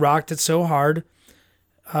Tick rocked it so hard.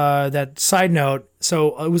 That side note,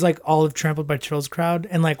 so it was like all of Trampled by Turtles crowd,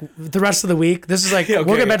 and like the rest of the week, this is like, we'll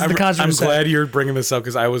get back to the concert. I'm glad you're bringing this up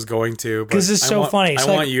because I was going to. Because this is so funny. I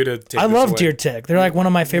so want you to take I this love away. Deer Tick. They're like one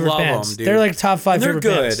of my favorite bands. They're like top 5 favorite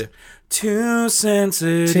bands. They're good. Too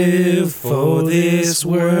sensitive for this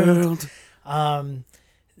world.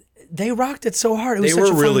 They rocked it so hard. It was they such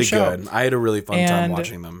were a fun really show. good. I had a really fun time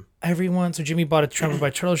watching them. Everyone, so Jimmy bought a Trampled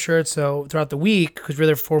by Turtles shirt. So throughout the week, because we were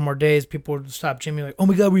there 4 more days, people would stop Jimmy like, "Oh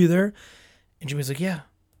my God, were you there?" And Jimmy's like, "Yeah."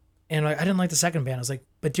 And like, I didn't like the second band. I was like,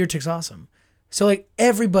 "But Deer Tick's awesome." So like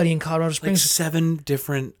everybody in Colorado Springs, like 7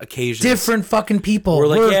 different occasions, different fucking people were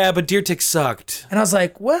like, "Yeah, but Deer Tick sucked." And I was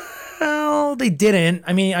like, "Well, they didn't.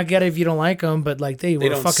 I mean, I get it if you don't like them, but like they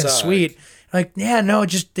were fucking suck. sweet." Like, yeah, no,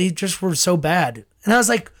 they just were so bad. And I was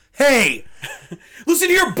like, "Hey, listen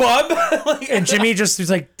here, bub." And Jimmy just was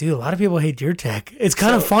like, "Dude, a lot of people hate Deer Tick. It's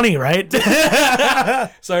kind of funny, right?"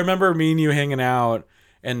 So I remember me and you hanging out,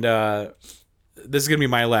 and this is gonna be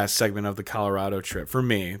my last segment of the Colorado trip for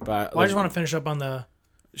me. But I just want to finish up on the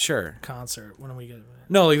sure concert. When we get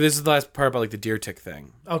no, like this is the last part about like the Deer Tick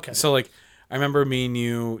thing. Okay. So like I remember me and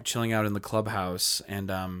you chilling out in the clubhouse,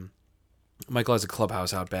 and Michael has a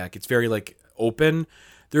clubhouse out back. It's very like open.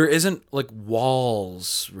 There isn't like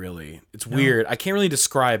walls really. It's weird. I can't really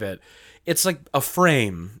describe it. It's like a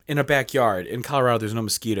frame in a backyard. In Colorado, there's no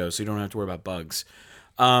mosquitoes, so you don't have to worry about bugs.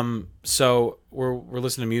 So we're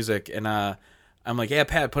listening to music, and I'm like, "Yeah,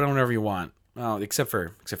 Pat, put on whatever you want." Oh, except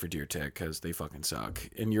for Deer Tick, because they fucking suck.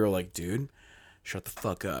 And you're like, "Dude, shut the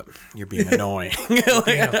fuck up. You're being annoying." You're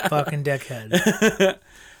being a fucking dickhead.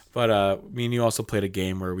 But me and you also played a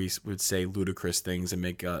game where we would say ludicrous things and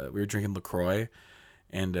make. We were drinking LaCroix,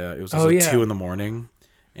 and it was like 2 a.m,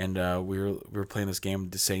 and we were playing this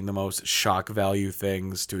game, saying the most shock value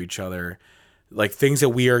things to each other, like things that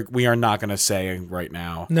we are not gonna say right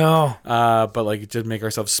now. No. But like just make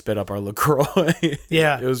ourselves spit up our LaCroix.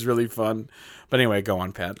 Yeah. It was really fun. But anyway, go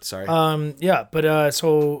on, Pat. Sorry. Yeah, but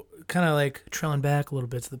so kind of like trailing back a little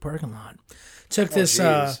bit to the parking lot. Took this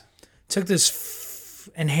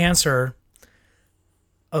enhancer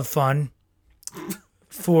of fun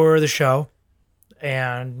for the show,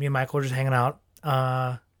 and me and Michael were just hanging out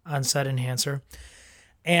on set enhancer.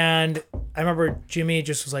 And I remember Jimmy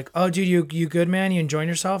just was like, "Oh, dude, you good, man? You enjoying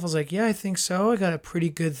yourself?" I was like, "Yeah, I think so. I got a pretty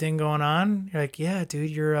good thing going on." You're like, "Yeah, dude,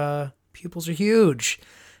 your pupils are huge."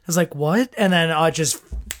 I was like, "What?" And then it just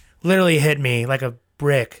literally hit me like a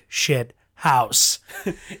brick shit house.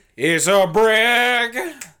 It's a brick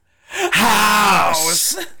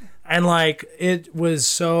house. And like it was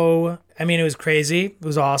so, I mean, it was crazy. It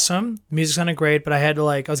was awesome. The music sounded great, but I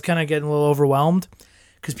was kind of getting a little overwhelmed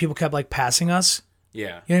because people kept like passing us.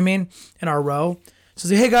 Yeah. You know what I mean? In our row. So I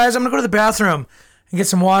was like, "Hey guys, I'm gonna go to the bathroom and get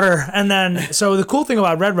some water." And then, so the cool thing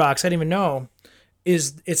about Red Rocks, I didn't even know,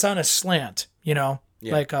 is it's on a slant, you know?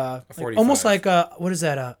 Yeah, like like almost like what is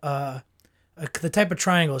that? The type of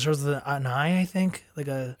triangle. It shows an eye, I think. Like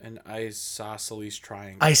an isosceles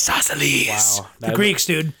triangle. Isosceles. Wow. The Greeks,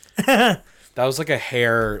 dude. That was like a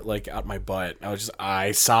hair like out my butt. I was just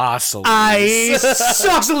isosceles.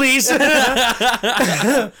 Isosceles.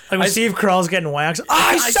 Like when Steve Carell's getting waxed.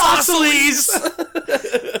 Isosceles.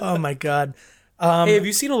 Oh my god. Hey, have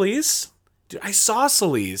you seen Elise? Dude,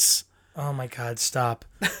 isosceles. Oh my god, stop.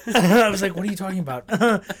 I was like, what are you talking about?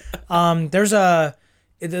 There's the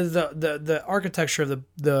architecture of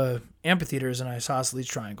the amphitheater is an isosceles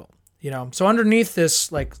triangle. So underneath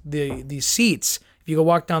this, like these seats, if you go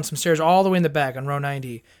walk down some stairs all the way in the back on row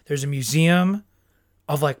 90, there's a museum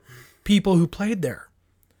of like people who played there.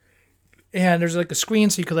 And there's like a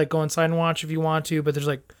screen so you could like go inside and watch if you want to, but there's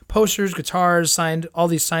like posters, guitars, signed, all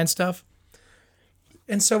these signed stuff.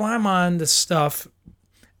 And so I'm on this stuff,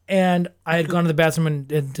 and I had gone to the bathroom and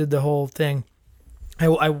did the whole thing.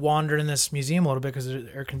 I wandered in this museum a little bit because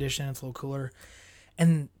it's air conditioned, it's a little cooler.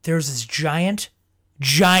 And there's this giant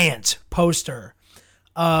poster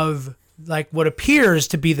of like what appears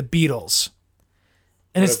to be the Beatles.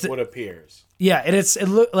 And what appears. Yeah, it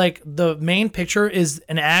looked like the main picture is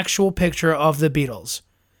an actual picture of the Beatles.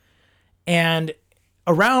 And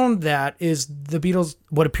around that is the Beatles,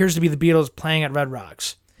 what appears to be the Beatles playing at Red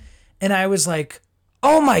Rocks. And I was like,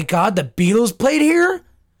 oh my God, the Beatles played here?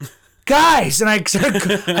 Guys! And I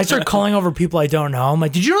started calling over people I don't know. I'm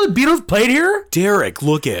like, did you know the Beatles played here? Derek,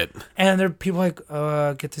 look it. And there are people like,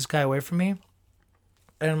 get this guy away from me.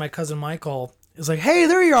 And my cousin Michael is like, hey,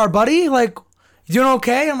 there you are, buddy. Like, you doing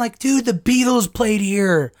okay? I'm like, dude, the Beatles played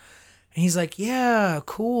here. And he's like, yeah,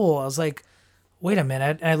 cool. I was like, wait a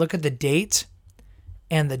minute. And I look at the date,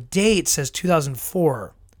 and the date says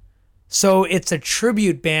 2004. So it's a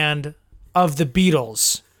tribute band of the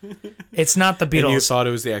Beatles. It's not the Beatles. And you thought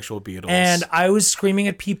it was the actual Beatles. And I was screaming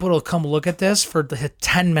at people to come look at this for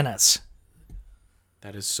 10 minutes.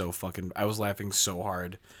 That is so fucking... I was laughing so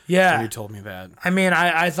hard when you told me that. I mean,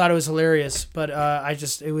 I thought it was hilarious, but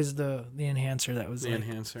it was the enhancer that was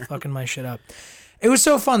fucking my shit up. It was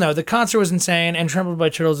so fun, though. The concert was insane, and Trampled by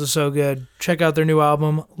Turtles is so good. Check out their new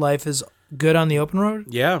album, Life is Good on the Open Road.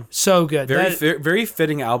 Yeah. So good. Very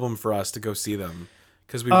fitting album for us to go see them,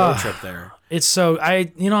 because we road trip there. It's so...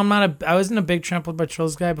 I wasn't a big Trampled by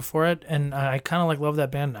Turtles guy before it, and I kind of like love that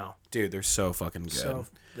band now. Dude, they're so fucking good. So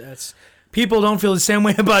that's... People don't feel the same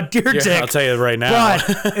way about Deer Tick. I'll tell you right now.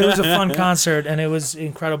 But it was a fun concert, and it was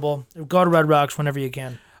incredible. Go to Red Rocks whenever you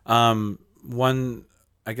can. One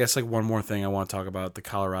more thing I want to talk about the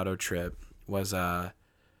Colorado trip was,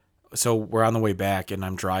 so we're on the way back, and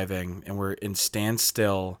I'm driving, and we're in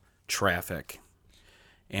standstill traffic.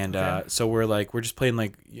 And so we're just playing,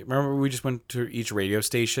 like, remember we just went to each radio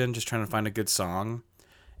station just trying to find a good song?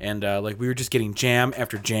 And we were just getting jam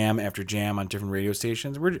after jam after jam on different radio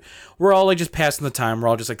stations. We're all like just passing the time. We're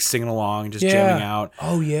all just like singing along, just jamming out.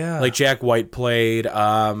 Oh yeah. Like Jack White played. Who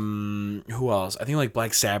else? I think like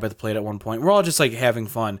Black Sabbath played at one point. We're all just like having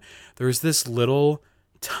fun. There was this little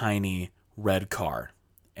tiny red car,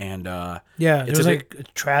 and there was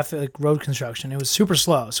traffic, road construction. It was super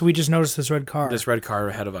slow, so we just noticed this red car. This red car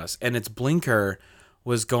ahead of us, and its blinker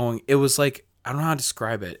was going. It was like, I don't know how to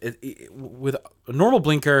describe it. With a normal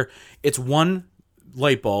blinker, it's one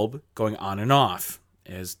light bulb going on and off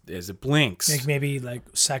as it blinks. Like maybe like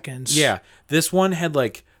seconds. Yeah. This one had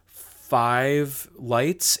like 5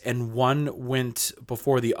 lights, and one went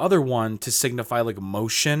before the other one to signify like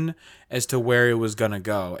motion as to where it was going to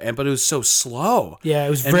go. But it was so slow. Yeah,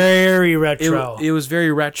 it was very retro. It was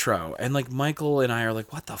very retro. And like Michael and I are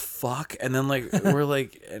like, what the fuck? And then like we're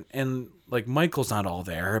like, and like Michael's not all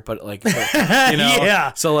there, but like,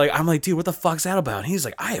 yeah. So like, I'm like, dude, what the fuck's that about? And he's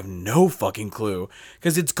like, I have no fucking clue,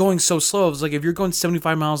 because it's going so slow. It's like, if you're going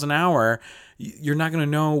 75 miles an hour, you're not going to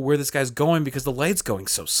know where this guy's going because the light's going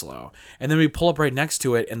so slow. And then we pull up right next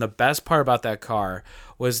to it. And the best part about that car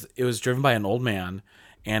was it was driven by an old man.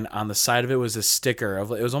 And on the side of it was a sticker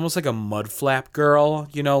of, it was almost like a mud flap girl,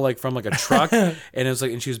 like from like a truck. And it was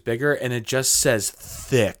like, and she was bigger, and it just says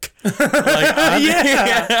thick. And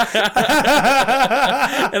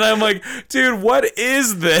I'm like, dude, what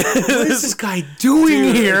is this? What is this guy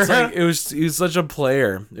doing here? Like, he was such a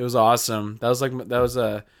player. It was awesome. That was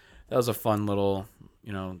a fun little,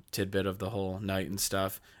 tidbit of the whole night and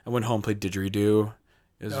stuff. I went home, played didgeridoo.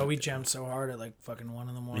 We jammed so hard at like fucking 1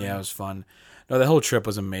 a.m. Yeah, it was fun. No, the whole trip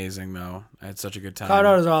was amazing, though. I had such a good time.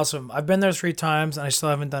 Colorado is awesome. I've been there 3 times, and I still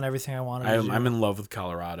haven't done everything I wanted to do. I'm in love with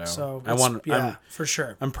Colorado. So for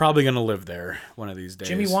sure. I'm probably gonna live there one of these days.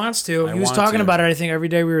 Jimmy wants to. He was talking about it, I think, every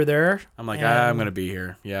day we were there. I'm like, I'm gonna be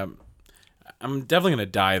here. Yeah, I'm definitely gonna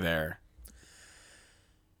die there.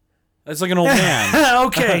 That's like an old man.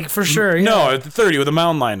 Okay, for sure. Yeah. No, at 30 with a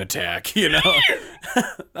mountain lion attack.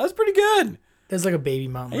 That was pretty good. It's like a baby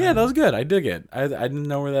mountain. Yeah, that was good. I dig it. I didn't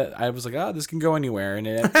know where that. I was like, this can go anywhere, and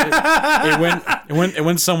it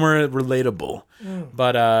went somewhere relatable.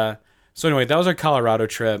 But so anyway, that was our Colorado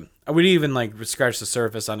trip. We didn't even like scratch the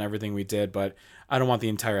surface on everything we did, but I don't want the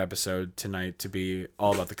entire episode tonight to be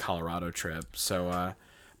all about the Colorado trip. So,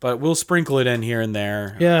 but we'll sprinkle it in here and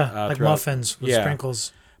there. Yeah, like muffins with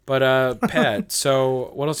sprinkles. But Pat,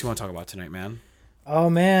 so what else do you want to talk about tonight, man? Oh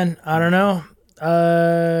man, I don't know.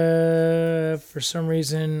 For some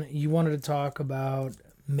reason, you wanted to talk about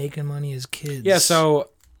making money as kids. Yeah, so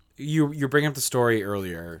you're bringing up the story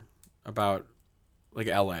earlier about like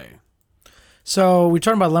L.A. So we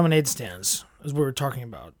talked about lemonade stands, is what we were talking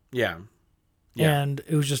about. Yeah. And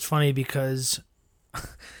it was just funny because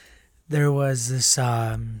there was this,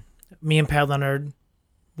 me and Pat Leonard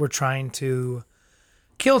were trying to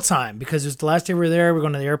kill time because it was the last day we were there. We're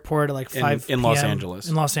going to the airport at like 5 in p.m. Los Angeles.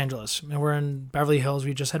 In Los Angeles. And we're in Beverly Hills.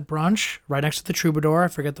 We just had brunch right next to the Troubadour. I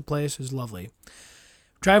forget the place. It was lovely.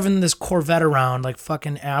 Driving this Corvette around like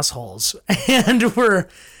fucking assholes. And we're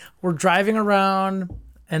driving around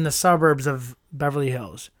in the suburbs of Beverly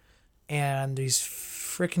Hills. And these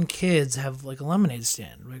freaking kids have like a lemonade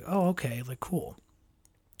stand. We're like, oh, okay. Like, cool.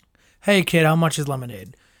 Hey, kid, how much is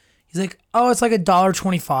lemonade? He's like, oh, it's like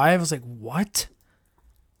 $1.25. I was like, what?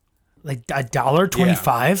 Like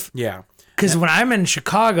 $1.25? Yeah. Because when I'm in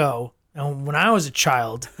Chicago and when I was a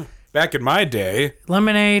child, back in my day,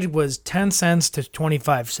 lemonade was 10 cents to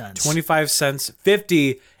 25 cents. 25 cents,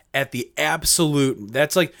 50 at the absolute.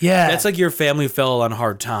 That's like your family fell on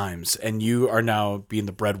hard times, and you are now being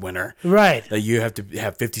the breadwinner. Right. That you have to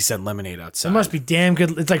have 50-cent lemonade outside. It must be damn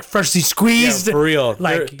good. It's like freshly squeezed. Yeah, for real.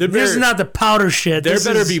 Like this is not the powder shit. There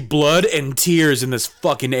better be blood and tears in this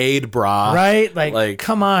fucking aid, brah. Right? Like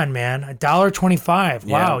come on, man. $1.25.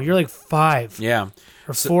 Wow, you're like 5. Yeah.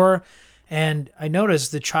 Or 4. And I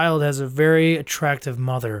noticed the child has a very attractive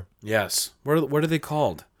mother. Yes. What are they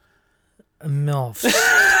called? MILFs.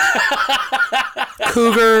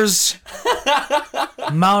 Cougars.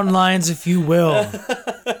 Mountain lions, if you will.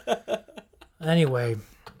 Anyway.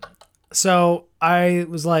 So I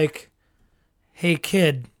was like, hey,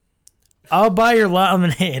 kid, I'll buy your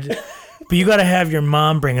lemonade, but you got to have your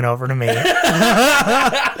mom bring it over to me.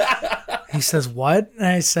 He says, what? And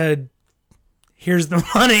I said, here's the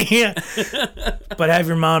money, but have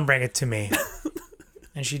your mom bring it to me.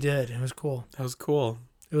 And she did. It was cool. That was cool.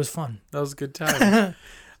 It was fun. That was a good time.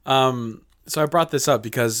 So I brought this up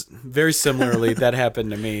because very similarly that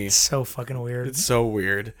happened to me. It's so fucking weird. It's so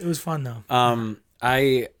weird. It was fun though.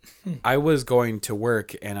 I was going to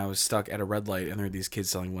work and I was stuck at a red light and there were these kids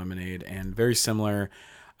selling lemonade and very similar.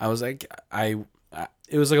 I was like, it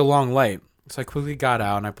was like a long light. So I quickly got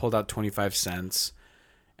out and I pulled out 25 cents.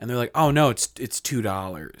 And they're like, oh no, it's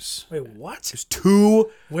 $2. Wait, what? There's 2.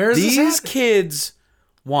 Where is these kids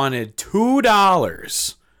wanted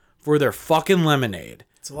 $2 for their fucking lemonade.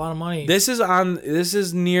 It's a lot of money. This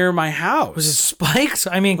is near my house. Was it spikes?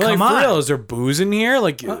 I mean, come like, on. For real, is there booze in here?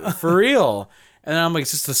 Like, for real. And then I'm like,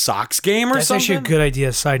 is this the Sox game or That's something? That's actually a good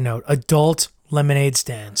idea. Side note, adult lemonade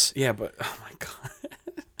stands. Yeah, but, oh my God.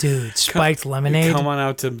 Dude, spiked lemonade. Come on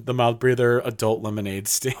out to the Mouth Breather adult lemonade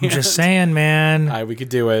stand. I'm just saying, man. We could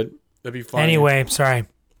do it. That'd be fun. Anyway, sorry.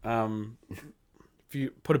 If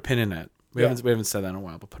you put a pin in it. We haven't said that in a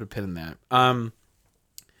while, but put a pin in that.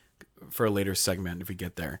 For a later segment if we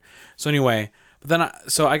get there. So anyway, but then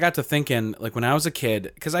I got to thinking, like when I was a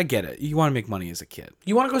kid, because I get it, you want to make money as a kid.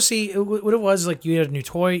 You want to go see what it was like. You had a new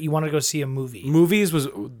toy. You want to go see a movie. Movies was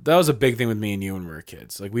a big thing with me and you when we were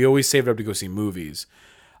kids. Like we always saved up to go see movies.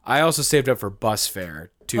 I also saved up for bus fare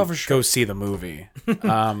to go see the movie.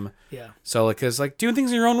 Yeah. So like, cause like doing things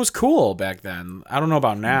on your own was cool back then. I don't know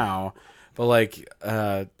about now, but like,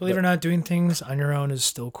 believe it or not, doing things on your own is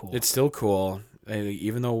still cool. It's still cool,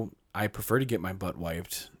 even though I prefer to get my butt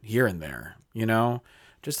wiped here and there, you know,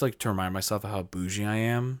 just like to remind myself of how bougie I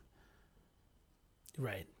am.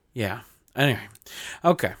 Right. Yeah. Anyway.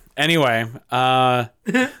 Okay. Anyway, are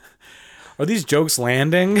these jokes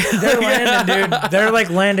landing? They're landing, dude. They're like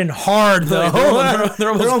landing hard though. They're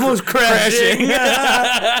almost crashing.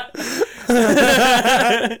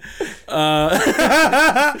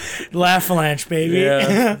 Laugh-a-Lanche, baby.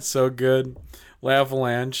 Yeah, so good.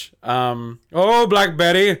 Laugh-a-Lanche. Oh, Black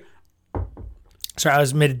Betty. Sorry, I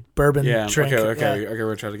was mid-bourbon drink. Okay,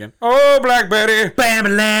 we'll try it again. Oh, Black Betty.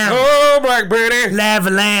 Bam-a-lam. Oh, Black Betty.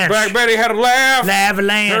 Laugh-a-Lanche. Black Betty had a laugh.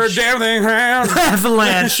 Laugh-a-Lanche. Her damn thing round.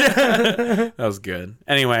 Laugh-a-Lanche. That was good.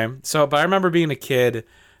 Anyway, but I remember being a kid,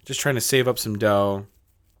 just trying to save up some dough,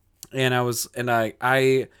 and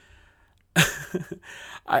I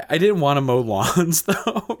I didn't want to mow lawns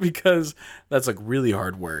though because that's like really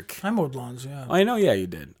hard work. I mowed lawns, yeah. I know, yeah, you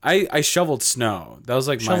did. I shoveled snow. That was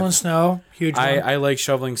like shoveling snow, huge. I like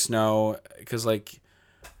shoveling snow because like,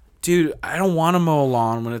 dude, I don't want to mow a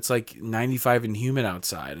lawn when it's like 95 and humid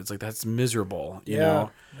outside. It's like that's miserable, you know.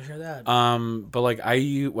 I hear that. But like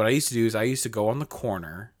what I used to do is I used to go on the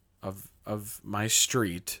corner of my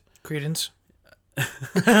street. Credence.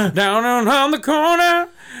 Down on the corner,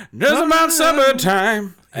 just about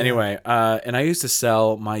summertime. Anyway, and I used to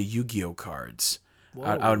sell my Yu-Gi-Oh cards.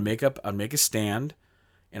 I would make a stand,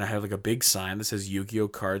 and I had like a big sign that says Yu-Gi-Oh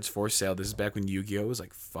cards for sale. This is back when Yu-Gi-Oh was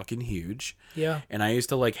like fucking huge. Yeah. And I used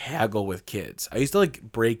to like haggle with kids. I used to like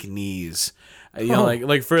break knees. You know,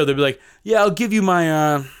 like for they'd be like, yeah, I'll give you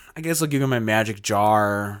my I guess I'll give you my magic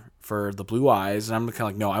jar for the blue eyes, and I'm kind of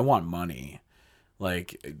like, no, I want money.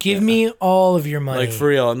 Like, give me all of your money. Like for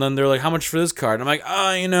real. And then they're like, how much for this card? And I'm like,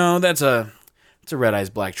 oh, you know, that's a Red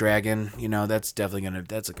Eyes Black Dragon. You know, that's definitely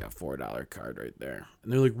that's like a $4 card right there.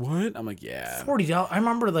 And they're like, what? I'm like, yeah. $40. I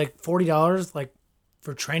remember like $40 like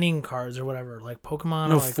for training cards or whatever, like Pokemon.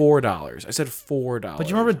 No, like, $4. I said $4. But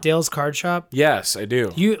you remember Dale's Card Shop? Yes, I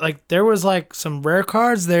do. You like there was like some rare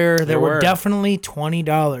cards there that were definitely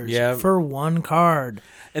 $20 for one card.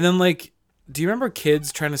 And then like, do you remember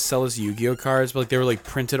kids trying to sell us Yu-Gi-Oh cards, but like they were like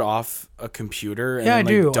printed off a computer? And yeah, then, I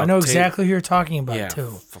do. Like, I know exactly who you're talking about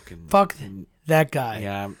too. Fuck that guy.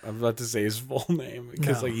 Yeah, I'm about to say his full name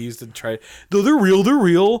because like he used to try. Though they're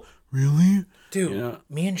real, really. Dude, you know?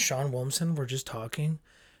 Me and Sean Wilmson were just talking.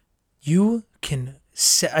 You can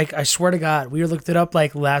sell, like, I swear to God, we looked it up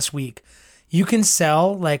like last week. You can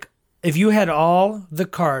sell, like, if you had all the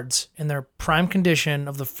cards in their prime condition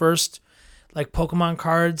of the first, like, Pokemon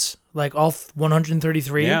cards, like all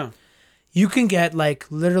 133, you can get, like,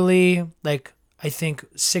 literally, like, I think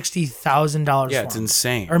 $60,000. Yeah, it's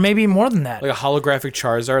insane. Or maybe more than that. Like a holographic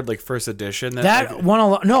Charizard, like first edition. That like, one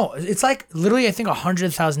alone, no, it's like literally, I think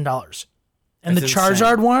 $100,000. And the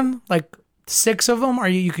Charizard one, like 6 of them,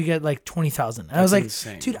 you could get like 20,000. And I was like,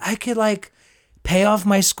 insane. Dude, I could like pay off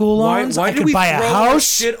my school loans. Why I could buy a house.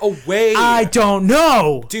 Shit away. I don't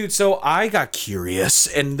know, dude. So I got curious,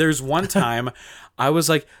 and there's one time I was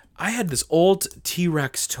like, I had this old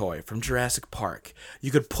T-Rex toy from Jurassic Park.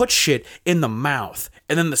 You could put shit in the mouth,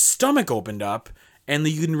 and then the stomach opened up, and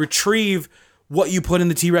you can retrieve what you put in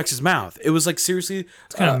the T-Rex's mouth. It was like, seriously,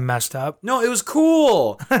 it's kind of messed up. No, it was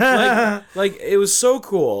cool. like it was so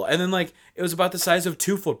cool. And then like it was about the size of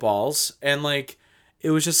 2 footballs, and like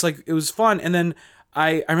it was just like it was fun. And then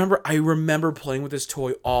I remember playing with this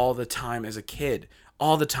toy all the time as a kid,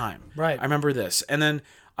 all the time. Right. I remember this, and then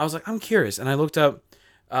I was like, I'm curious, and I looked up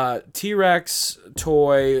T-Rex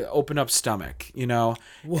toy open up stomach. You know.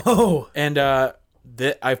 Whoa. And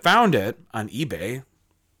I found it on eBay.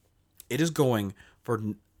 It is going for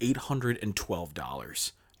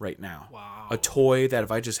 $812 right now. Wow. A toy that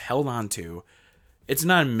if I just held on to, it's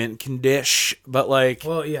not in mint condition, but like.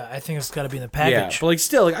 Well, yeah, I think it's got to be in the package. Yeah, but like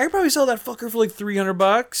still, like I could probably sell that fucker for like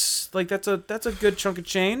 $300. Like that's a good chunk of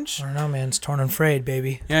change. I don't know, man. It's torn and frayed,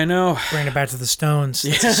 baby. Yeah, I know. Bring it back to the Stones.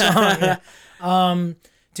 Yeah.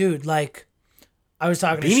 Dude, like. I was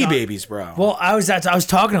talking to Beanie Sean. Babies, bro. Well, I was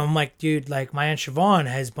talking to him. I'm like, dude, like my Aunt Siobhan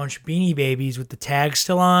has a bunch of Beanie Babies with the tags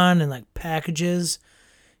still on and like packages.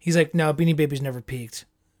 He's like, no, Beanie Babies never peaked.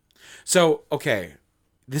 So, okay,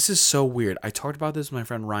 this is so weird. I talked about this with my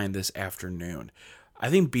friend Ryan this afternoon.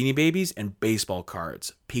 I think Beanie Babies and baseball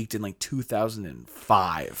cards peaked in like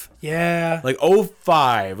 2005. Yeah. Like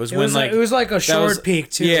 05 was when like it was like a short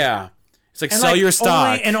peak too. Yeah. It's like and sell like your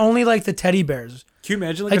stock. Only like the teddy bears. Can you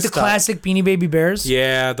imagine like the classic Beanie Baby bears?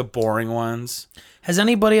 Yeah, the boring ones. Has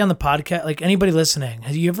anybody on the podcast, like anybody listening,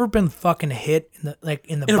 has you ever been fucking hit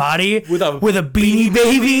in the body with a Beanie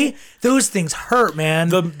Baby? Those things hurt, man.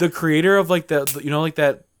 The creator of like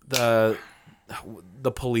the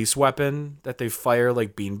police weapon that they fire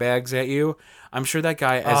like beanbags at you. I'm sure that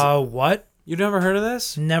guy. What? You never heard of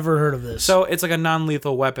this? Never heard of this. So it's like a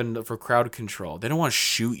non-lethal weapon for crowd control. They don't want to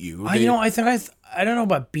shoot you. I don't know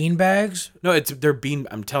about beanbags. No,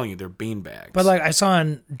 I'm telling you, they're beanbags. But like I saw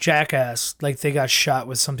on Jackass, like they got shot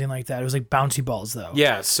with something like that. It was like bouncy balls though.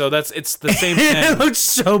 Yeah, so it's the same thing. It looks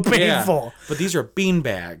so painful. Yeah, but these are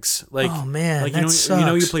beanbags. Like, oh man, like that sucks. You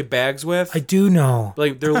know you play bags with? I do know.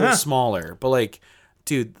 Like they're a little smaller, but like,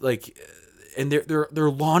 dude, like, and they're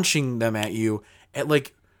launching them at you at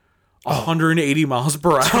like 180 miles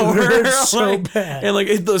per hour. It's so bad. And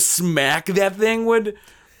like the smack that thing would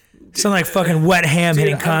sound like fucking wet ham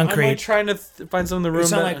hitting concrete. I'm like trying to find some in the room.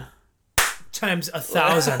 Sound like times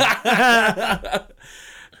 1,000.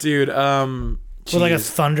 Dude, with like a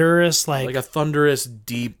thunderous like a thunderous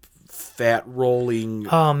deep fat rolling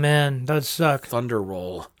Oh man, that'd suck. thunder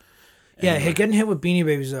roll. Yeah, Anyway. getting hit with Beanie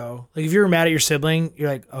Babies though. Like if you were mad at your sibling, you're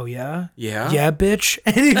like, oh yeah, Yeah, bitch,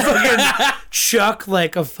 and you fucking chuck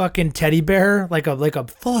like a fucking teddy bear, like a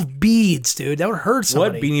full of beads, dude. That would hurt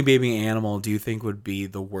somebody. What Beanie Baby animal do you think would be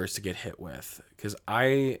the worst to get hit with? Because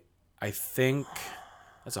I think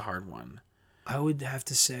that's a hard one. I would have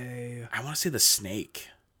to say, I want to say the snake.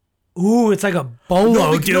 ooh, it's like a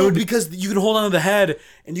bolo, dude. No, because you can hold on to the head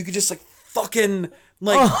and you could just like fucking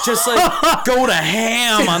like just like go to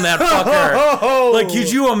ham on that fucker. Like,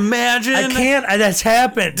 could you imagine? I can't. That's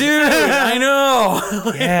happened, Dude. I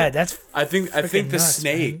know. Yeah, that's. I think the nuts,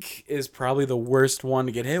 snake is probably the worst one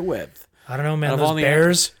to get hit with. I don't know, man. Out of all Those the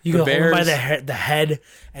bears, you the can hold them by bears- the head,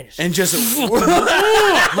 and And just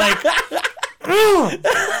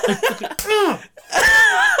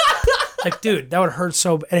like, dude, that would hurt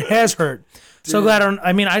so. It has hurt. So glad I don't.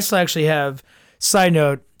 I mean, I still actually have. Side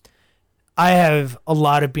note, I have a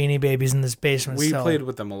lot of Beanie Babies in this basement. we still. played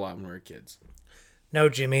with them a lot when we were kids. No,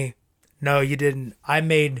 Jimmy. No, you didn't. I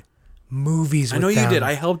made movies. I with know them. you did.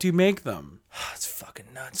 I helped you make them. That's fucking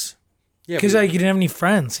nuts. Yeah, Because like you didn't have any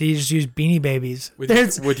friends, so you just used Beanie Babies.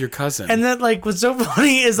 with your cousin. And then like what's so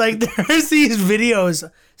funny is like there's these videos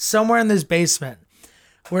somewhere in this basement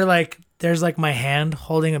where like there's like my hand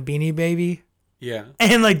holding a Beanie Baby yeah.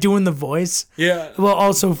 and like doing the voice Yeah. while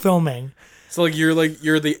also filming. So you're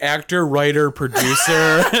the actor, writer,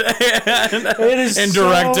 producer, It is and so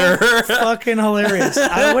director. fucking hilarious.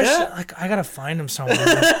 I wish like I gotta find him somewhere.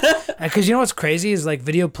 Because you know what's crazy is like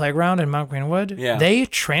Video Playground in Mount Greenwood. Yeah. They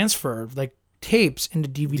transfer like tapes into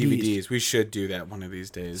DVDs. We should do that one of these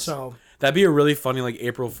days. So That'd be a really funny like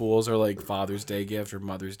April Fool's or like Father's Day gift or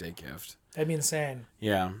Mother's Day gift. that'd be insane.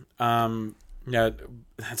 Yeah. Yeah,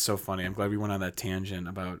 that's so funny. I'm glad we went on that tangent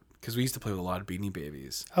about because we used to play with a lot of Beanie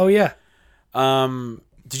Babies. Oh yeah.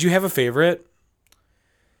 Did you have a favorite?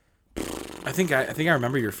 I think I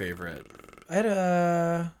remember your favorite. I had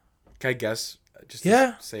a Can I guess? Just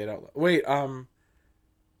Yeah. to say it out loud. Wait,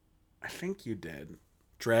 I think you did.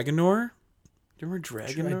 Dragonor? Do you remember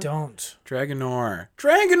Dragonor? I don't. Dragonor!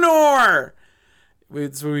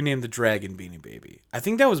 That's what we named the Dragon Beanie Baby. I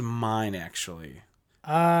think that was mine, actually.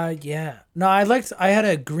 Yeah. No, I had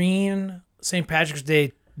a green St. Patrick's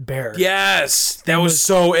Day bear. Yes! That was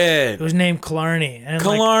so It it. was named Killarney. And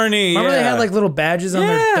Killarney, remember they had like little badges on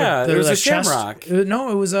Yeah, their it was a chest? shamrock. No,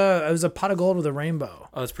 it was a pot of gold with a rainbow.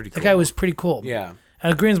 Oh, that's pretty cool. That guy was pretty cool. Yeah.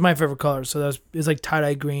 And green's my favorite color, so it's like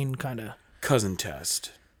tie-dye green kind of. Cousin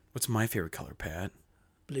test. What's my favorite color, Pat?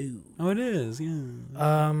 Blue. Oh, it is, yeah.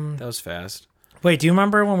 That was fast. Wait, do you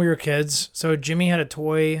remember when we were kids? So Jimmy had a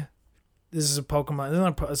toy. This is a Pokemon. This is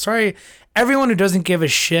not sorry, everyone who doesn't give a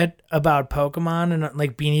shit about Pokemon and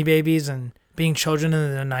like Beanie Babies and being children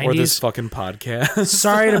in the 90s. Or this fucking podcast.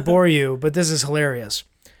 Sorry to bore you, but this is hilarious.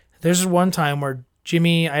 There's one time where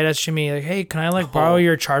I'd asked Jimmy, like, hey, can I like borrow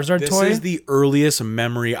your Charizard This toy? is the earliest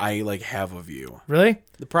memory I like have of you. Really?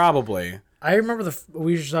 Probably. I remember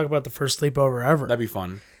we should talk about the first sleepover ever. That'd be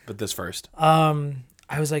fun. But this first.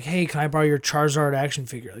 I was like, hey, can I borrow your Charizard action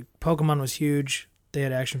figure? Like, Pokemon was huge. They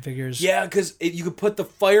had action figures. Yeah, because you could put the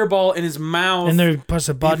fireball in his mouth. And there press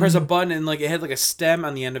a button. You press a button and like it had like a stem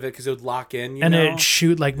on the end of it because it would lock in. And know? it'd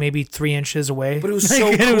shoot like maybe 3 inches away. But it was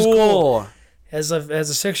so cool. It was cool. As a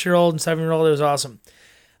 6-year-old and 7-year-old, it was awesome.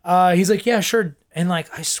 He's like, yeah, sure. And like,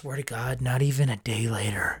 I swear to God, not even a day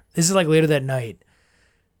later. This is like later that night.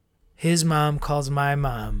 His mom calls my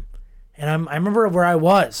mom. And I remember where I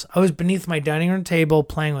was. I was beneath my dining room table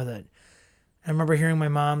playing with it. I remember hearing my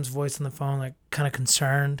mom's voice on the phone, like kind of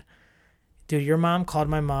concerned. Dude, your mom called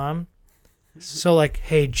my mom. So like,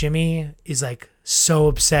 hey, Jimmy is like so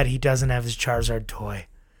upset he doesn't have his Charizard toy.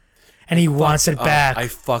 And he wants it back. I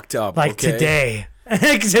fucked up. Like okay? today.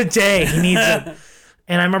 Today. He needs it.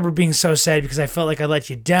 And I remember being so sad because I felt like I let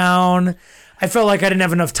you down. I felt like I didn't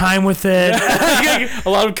have enough time with it. A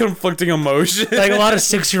lot of conflicting emotions. Like a lot of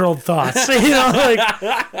 6-year-old thoughts. You know, like,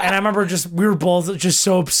 and I remember we were both just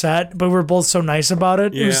so upset, but we were both so nice about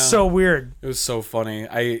it. Yeah. It was so weird. It was so funny.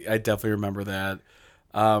 I definitely remember that.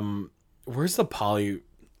 Where's the Poly?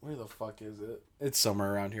 Where the fuck is it? It's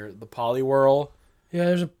somewhere around here. The Poliwhirl.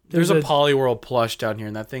 Yeah, There's a Poliwhirl plush down here,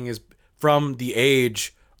 and that thing is from the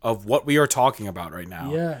age of what we are talking about right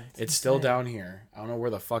now. Yeah, it's still down here. I don't know where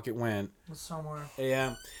the fuck it went. It's somewhere.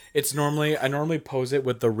 Yeah, I normally pose it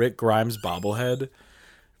with the Rick Grimes bobblehead.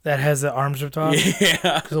 That has the arms ripped off?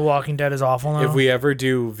 Yeah. Because The Walking Dead is awful now? If we ever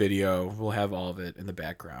do video, we'll have all of it in the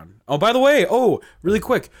background. Oh, by the way, really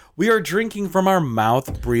quick, we are drinking from our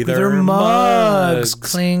mouth breather mugs.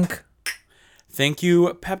 Clink. Thank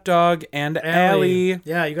you, Pep Dog and Allie.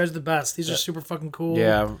 Yeah, you guys are the best. These are super fucking cool.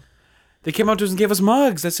 Yeah. They came out to us and gave us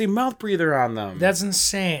mugs that say mouth breather on them. That's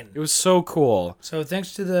insane. It was so cool. So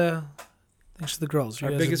thanks to the girls.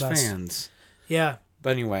 Our biggest fans. Yeah.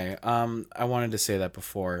 But anyway, I wanted to say that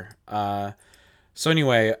before. So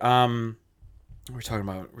anyway, we're talking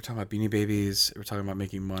about Beanie Babies. We're talking about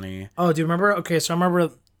making money. Oh, do you remember? Okay, so I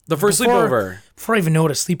remember the first sleepover. Before I even knew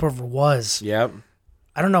what a sleepover was. Yep.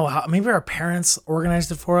 I don't know how. Maybe our parents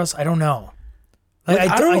organized it for us. I don't know.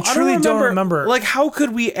 Like, I truly don't remember. Like, how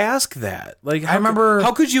could we ask that? Like,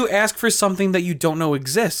 how could you ask for something that you don't know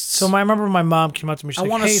exists? So I remember my mom came up to me. She's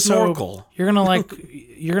like, want to snorkel. So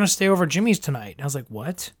you're gonna stay over at Jimmy's tonight. And I was like,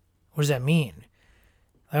 what? What does that mean?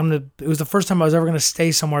 It was the first time I was ever gonna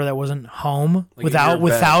stay somewhere that wasn't home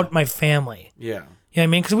without my family. Yeah. You know what I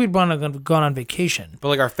mean? Because we'd gone on vacation. But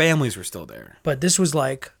like our families were still there. But this was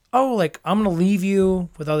like, I'm gonna leave you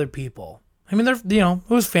with other people. I mean, it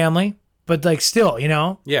was family. But like still,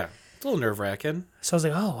 Yeah. It's a little nerve-wracking. So I was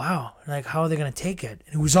like, oh, wow. Like, how are they going to take it?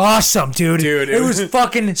 And it was awesome, dude. It was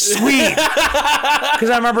fucking sweet. Because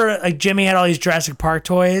I remember like Jimmy had all these Jurassic Park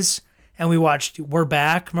toys and we watched We're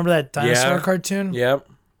Back. Remember that dinosaur cartoon? Yep.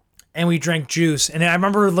 And we drank juice. And I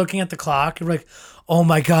remember looking at the clock and we're like, oh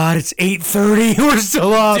my God, it's 8:30. We're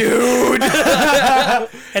still up. Dude.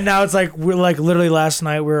 And now it's like, we're like literally last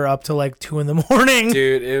night we were up till like 2 a.m.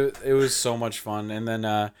 Dude, it was so much fun. And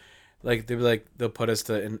then, like they'll put us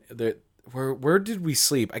where did we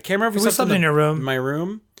sleep? I can't remember if we slept in your room. In my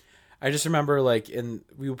room. I just remember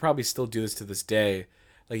we will probably still do this to this day.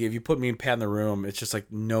 Like if you put me and Pat in the room, it's just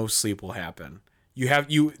like no sleep will happen. To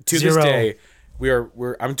Zero. This day,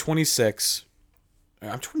 I'm 26.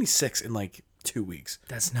 I'm 26 in like 2 weeks.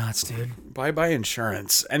 That's nuts, dude. Bye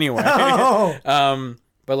insurance. Anyway. Oh.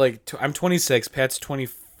 But like I'm 26, Pat's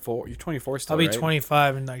 24. You're 24 still, I'll be right?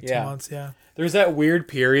 25 in like 2 months, yeah. There's that weird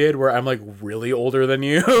period where I'm like really older than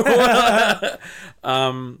you. But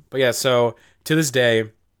yeah, so to this day,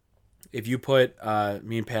 if you put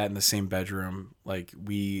me and Pat in the same bedroom, like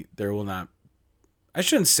there will not. I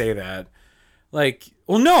shouldn't say that. Like,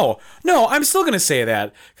 well, no, I'm still gonna say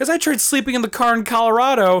that because I tried sleeping in the car in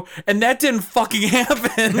Colorado and that didn't fucking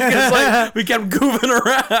happen because like we kept goofing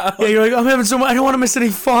around. Yeah, you're like, I'm having so much. I don't want to miss any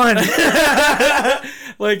fun.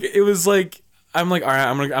 Like it was like. I'm like, all right,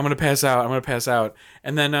 I'm gonna pass out.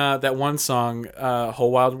 And then that one song, Whole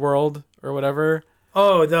Wild World or whatever.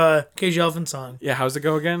 Oh, the Cage Elephant song. Yeah, how's it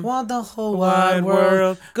go again? Want the whole wide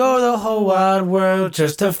world, go the whole wide world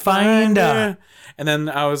just to find her. And then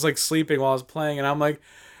I was like sleeping while I was playing, and I'm like,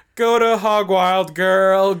 go to Hog Wild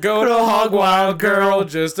Girl, go to Hog Wild Girl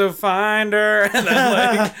just to find her. And then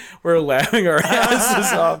like we're laughing our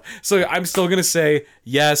asses off. So I'm still gonna say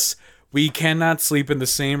yes. We cannot sleep in the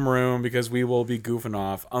same room because we will be goofing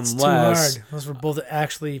off unless... It's too hard. Unless we're both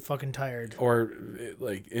actually fucking tired. Or,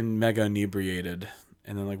 like, in mega inebriated.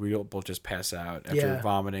 And then, like, we both just pass out after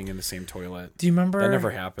vomiting in the same toilet. Do you remember... That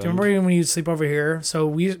never happened. Do you remember when you sleep over here? So,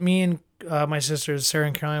 me and my sisters, Sarah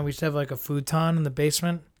and Caroline, we used to have, like, a futon in the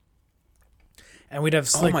basement. And we'd have,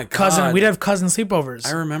 we'd have cousin sleepovers.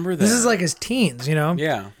 I remember that. This is, like, as teens, you know?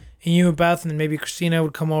 Yeah. And you and Beth and maybe Christina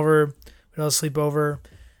would come over. We'd all sleep over.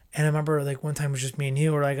 And I remember, like, one time it was just me and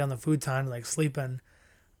you were, like, on the futon, like, sleeping.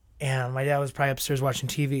 And my dad was probably upstairs watching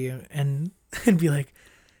TV. And he'd be like,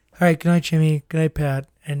 all right, good night, Jimmy. Good night, Pat.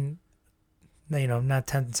 And, not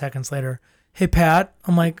 10 seconds later, hey, Pat.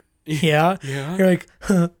 I'm like, yeah. Yeah. You're like,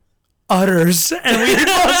 udders. And we'd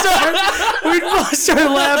both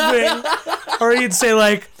start laughing. Or he'd say,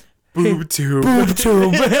 like, boob tube. Boob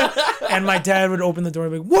tube. And my dad would open the door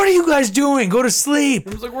and be like, what are you guys doing? Go to sleep.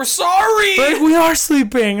 I was like, we're sorry. We're like, we are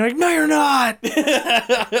sleeping. Like, no, you're not.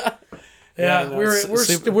 Yeah,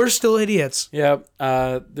 we're still idiots. Yeah.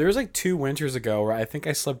 There was like 2 winters ago where I think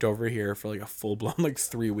I slept over here for like a full blown like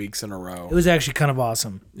 3 weeks in a row. It was actually kind of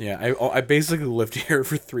awesome. Yeah, I basically lived here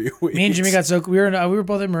for 3 weeks. Me and Jimmy got we were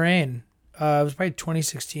both in Moraine. It was probably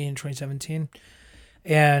 2016, 2017.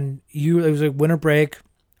 And it was like winter break.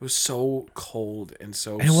 It was so cold and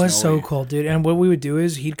so and it was snowy. So cold, dude. And what we would do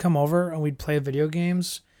is he'd come over and we'd play video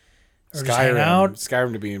games or just hang out.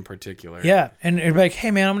 Skyrim to be in particular. Yeah. And it'd be like, hey,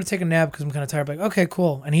 man, I'm going to take a nap because I'm kind of tired. I'm like, okay,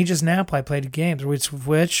 cool. And he'd just nap while I played games. Or we'd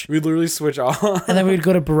switch. We'd literally switch off. And then we'd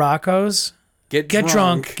go to Baracco's, get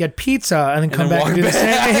drunk, get pizza, and then come back and do the same.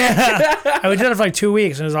 Yeah. And we did it for like 2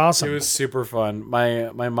 weeks, and it was awesome. It was super fun. My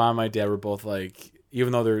mom and my dad were both like,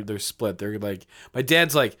 even though they're split, they're like, my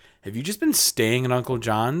dad's like, have you just been staying at Uncle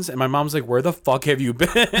John's? And my mom's like, where the fuck have you been?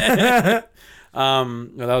 No,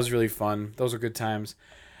 that was really fun. Those were good times.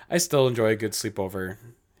 I still enjoy a good sleepover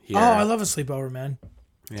here. Oh, I love a sleepover, man.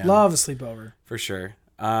 Yeah. Love a sleepover. For sure.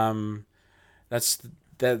 That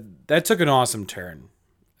took an awesome turn.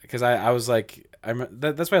 Because I was like,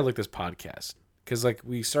 That's why I like this podcast, because like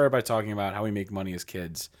we started by talking about how we make money as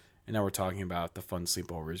kids, and now we're talking about the fun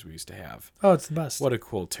sleepovers we used to have. Oh, it's the best. What a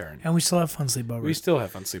cool turn. And we still have fun sleepovers. We still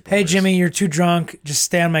have fun sleepovers. Hey, Jimmy, you're too drunk. Just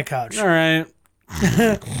stay on my couch. All right.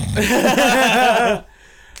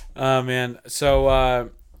 Man.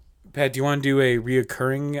 So, Pat, do you want to do a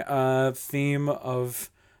reoccurring theme of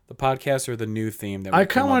the podcast, or the new theme that I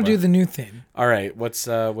kind of want to do the new theme. All right. What's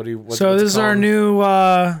so this is our new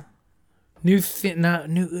theme. Not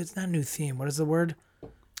new. It's not new theme. What is the word?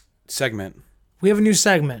 Segment. We have a new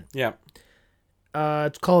segment. Yeah.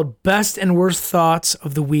 It's called Best and Worst Thoughts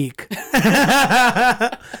of the Week.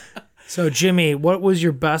 So, Jimmy, what was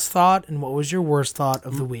your best thought and what was your worst thought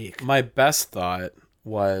of the week? My best thought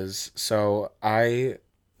was,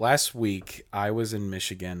 last week I was in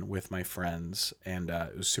Michigan with my friends, and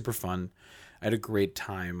it was super fun. I had a great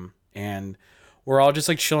time, and we're all just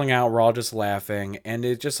like chilling out. We're all just laughing, and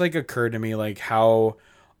it just like occurred to me like how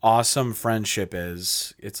awesome friendship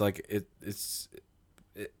is. It's like it's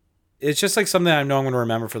just like something I know I'm going to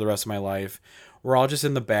remember for the rest of my life. We're all just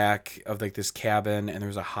in the back of like this cabin, and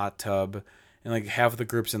there's a hot tub, and like half of the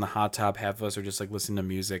group's in the hot tub, half of us are just like listening to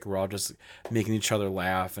music. We're all just making each other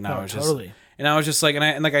laugh, and I was just like,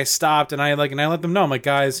 and I stopped, and I let them know, I'm like,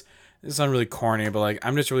 guys, this sounds really corny, but like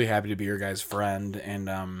I'm just really happy to be your guys' friend,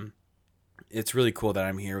 and it's really cool that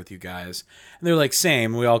I'm here with you guys. And they're like,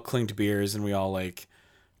 same. We all clinked beers, and we all like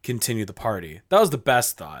continue the party. That was the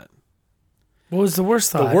best thought. What was the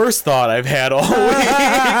worst thought? The worst thought I've had all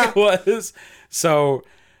week was, so,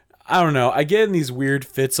 I don't know. I get in these weird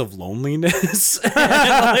fits of loneliness.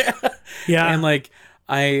 Yeah. And like,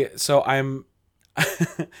 I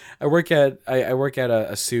work at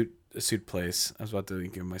a suit place. I was about to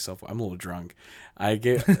give myself, I'm a little drunk. I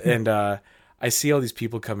see all these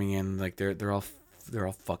people coming in, like they're all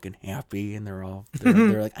fucking happy, and they're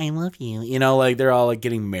like, I love you. You know, like they're all like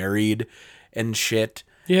getting married and shit.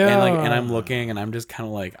 Yeah. And I'm looking, and I'm just kind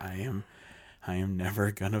of like, I am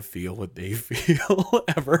never gonna feel what they feel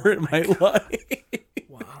ever in my life.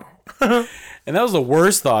 Wow. And that was the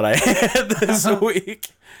worst thought I had this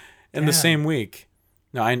week. In the same week.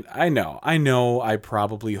 No, I know I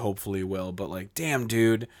probably hopefully will, but like, damn,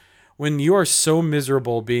 dude, when you are so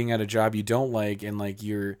miserable being at a job you don't like, and like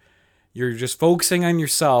you're just focusing on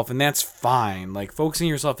yourself, and that's fine. Like, focusing on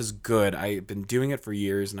yourself is good. I've been doing it for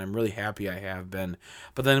years, and I'm really happy I have been.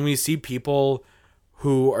 But then when you see people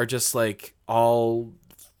who are just, like, all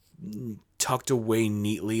tucked away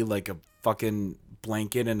neatly like a fucking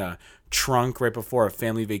blanket in a trunk right before a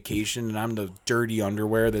family vacation, and I'm the dirty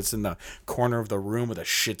underwear that's in the corner of the room with a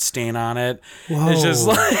shit stain on it. Whoa. It's just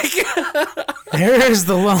like... There's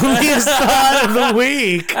the loneliest thought of the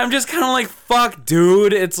week. I'm just kind of like, fuck,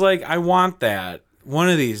 dude. It's like, I want that one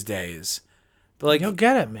of these days. But like, you'll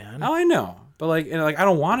get it, man. Oh, I know. But like, I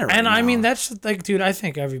don't want it right and now. I mean, that's like, dude, I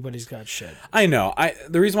think everybody's got shit. I know.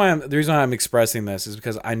 The reason why I'm expressing this is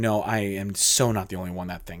because I know I am so not the only one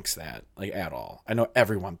that thinks that, like, at all. I know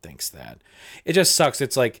everyone thinks that. It just sucks.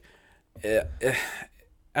 It's like, I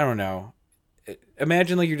don't know.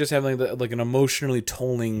 Imagine like you're just having like an emotionally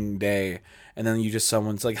tolling day, and then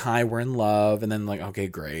someone's like, hi, we're in love, and then like, okay,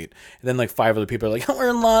 great, and then like 5 other people are like,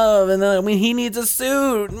 we're in love, and then he needs a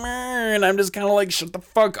suit, and I'm just kind of like, shut the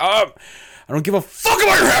fuck up, I don't give a fuck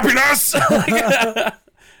about your happiness.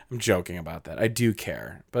 I'm joking about that. I do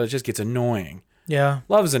care, but it just gets annoying. Yeah,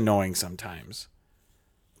 love is annoying sometimes.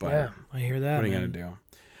 But yeah, I hear that. What are you gonna do?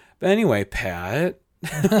 But anyway, Pat.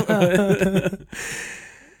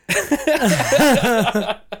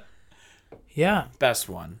 Yeah. Best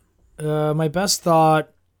one. My best thought.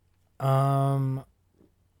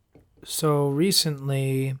 So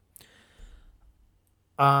recently,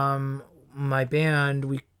 my band,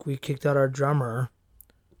 we kicked out our drummer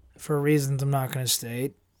for reasons I'm not going to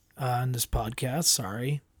state on this podcast.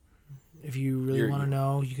 Sorry. If you really want to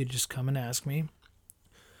know, you could just come and ask me.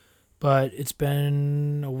 But it's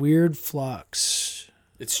been a weird flux.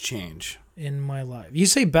 It's change in my life. You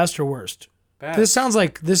say best or worst? Best. This sounds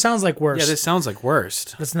like worst. Yeah, this sounds like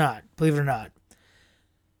worst. It's not. Believe it or not.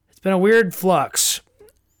 It's been a weird flux.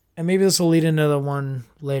 And maybe this will lead into the one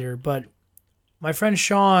later. But my friend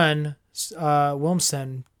Sean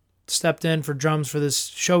Wilmson stepped in for drums for this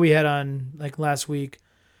show we had on like last week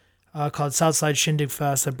called Southside Shindig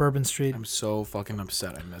Fest at Bourbon Street. I'm so fucking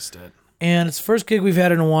upset I missed it. And it's the first gig we've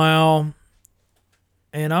had in a while.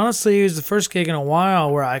 And honestly, it was the first gig in a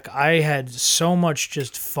while where I had so much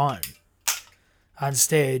just fun on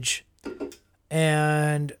stage.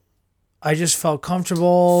 And I just felt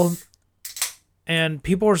comfortable. And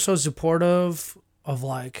people were so supportive of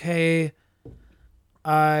like, hey,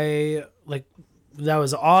 that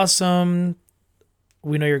was awesome.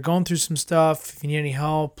 we know you're going through some stuff. If you need any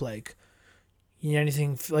help, like, you need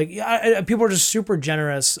anything, like, people are just super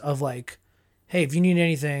generous of like, hey, if you need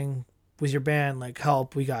anything with your band, like,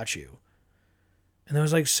 help, we got you. And it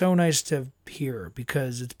was like so nice to hear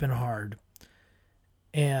because it's been hard.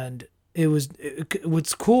 And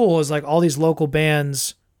what's cool is like all these local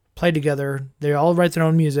bands play together. They all write their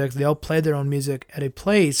own music. They all play their own music at a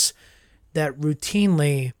place that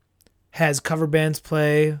routinely has cover bands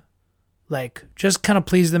play, like, just kind of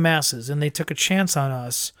please the masses. And they took a chance on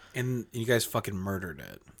us. And you guys fucking murdered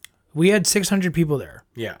it. We had 600 people there.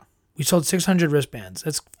 Yeah. We sold 600 wristbands.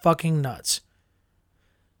 That's fucking nuts.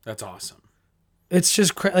 That's awesome. It's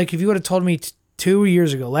just like, if you would have told me 2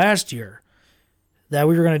 years ago, last year, that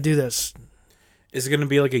we were going to do this. Is it going to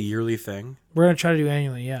be like a yearly thing? We're going to try to do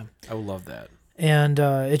annually, yeah. I would love that. And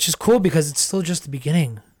it's just cool because it's still just the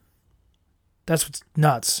beginning. That's what's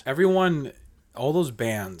nuts. Everyone, all those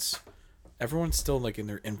bands, everyone's still like in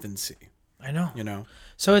their infancy. I know. You know?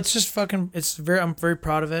 So it's just fucking, I'm very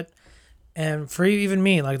proud of it. And for even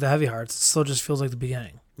me, like the Heavy Hearts, it still just feels like the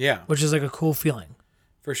beginning. Yeah. Which is like a cool feeling.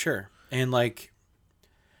 For sure. And like,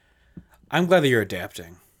 I'm glad that you're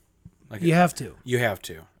adapting. Like, you have to. You have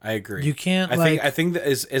to. I agree. You can't, I think that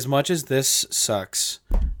as much as this sucks,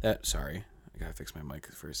 sorry, I gotta fix my mic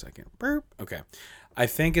for a second. Burp. Okay. I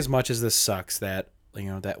think as much as this sucks that, you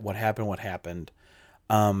know, that what happened,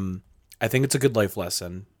 I think it's a good life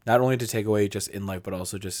lesson, not only to take away just in life, but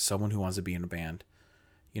also just someone who wants to be in a band,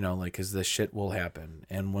 you know, like, cause this shit will happen.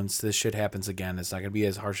 And once this shit happens again, it's not going to be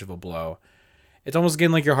as harsh of a blow. It's almost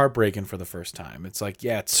getting like your heart breaking for the first time. It's like,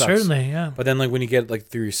 yeah, it sucks. Certainly, yeah. But then like when you get like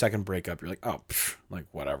through your second breakup, you're like, oh, like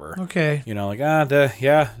whatever. Okay. You know, like,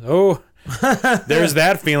 there's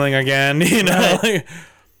that feeling again, you know, Right. like,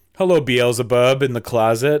 hello, Beelzebub in the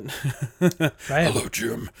closet. Right. Hello,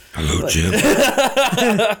 Jim. Hello, Jim.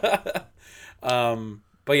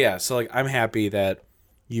 But yeah, so like, I'm happy that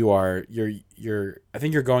you're I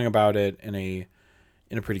think you're going about it in a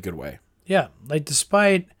pretty good way. Yeah. Like,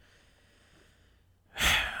 despite,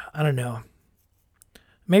 I don't know,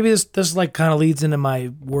 maybe this like kind of leads into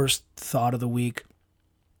my worst thought of the week.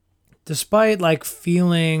 Despite like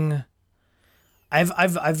feeling,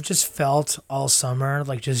 I've just felt all summer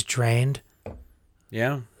like just drained.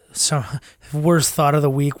 Yeah. So, worst thought of the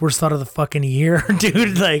week, worst thought of the fucking year,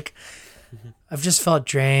 dude. Like, I've just felt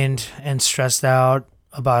drained and stressed out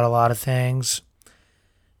about a lot of things,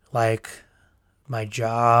 like my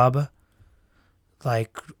job.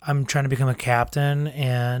 Like, I'm trying to become a captain,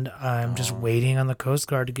 and I'm just waiting on the Coast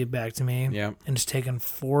Guard to get back to me. Yep. And it's taken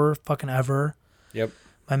fucking ever. Yep.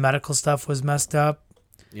 My medical stuff was messed up.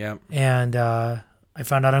 Yep. And I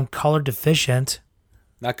found out I'm color deficient.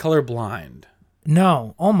 Not colorblind,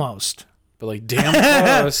 No, almost. but like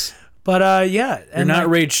damn close. But yeah. You're not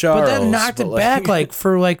Ray Charles. But that knocked it back like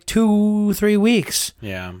for like 2-3 weeks.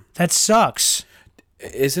 Yeah. That sucks.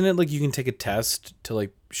 Isn't it like you can take a test to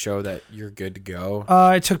like show that you're good to go?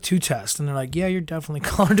 I took 2 tests, and they're like, yeah, you're definitely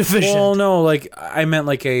color deficient. Well, no, like I meant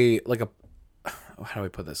like a how do I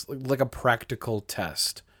put this? Like a practical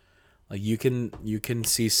test. Like you can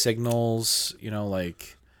see signals, you know,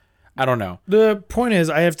 like I don't know. The point is,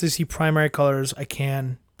 I have to see primary colors. I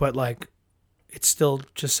can, but like, it still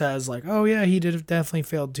just says like, oh yeah, he definitely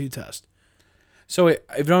failed 2 tests. So if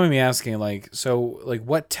you don't mind me asking, like, so like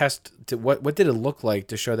what test what did it look like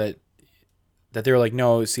to show that they were like,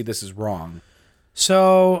 no, see, this is wrong?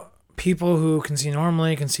 So people who can see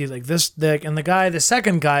normally can see like this thick, and the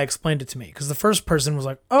second guy explained it to me, because the first person was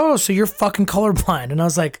like, oh, so you're fucking colorblind, and I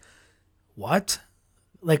was like, what?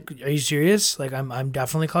 Like, are you serious? Like, I'm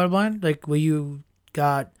definitely colorblind. Like,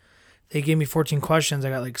 they gave me 14 questions. I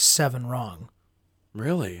got like 7 wrong.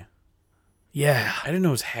 Really? Yeah. I didn't know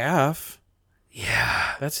it was half.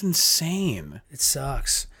 Yeah. That's insane. It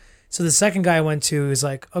sucks. So the second guy I went to is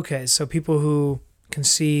like, okay, so people who can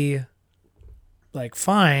see like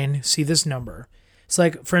fine see this number. It's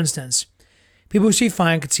like, for instance, people who see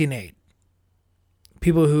fine could see an 8.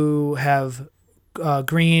 People who have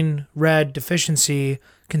green, red deficiency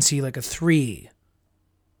can see like a 3.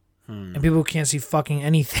 And people who can't see fucking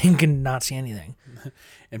anything can not see anything.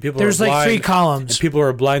 And people There's are blind, like 3 columns. And people who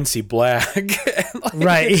are blind see black.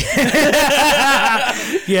 Right.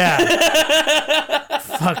 Yeah.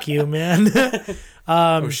 Fuck you, man.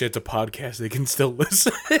 Oh shit, it's a podcast. They can still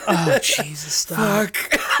listen. Oh, Jesus, stop. Fuck.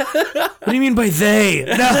 What do you mean by they?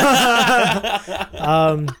 No.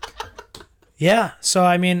 Yeah. So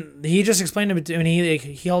I mean, he just explained to me, and he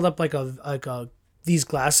held up like these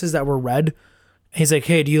glasses that were red. And he's like,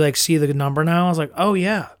 "Hey, do you like see the number now?" I was like, "Oh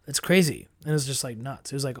yeah, it's crazy. And it was just like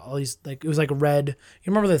nuts. It was like all these, like, it was like red.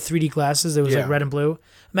 You remember the 3D glasses? It was like red and blue.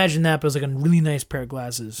 Imagine that, but it was like a really nice pair of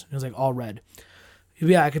glasses. It was like all red.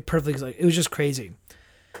 Yeah, I could perfectly, like, it was just crazy.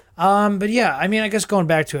 But yeah, I mean, I guess going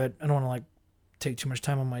back to it, I don't want to like take too much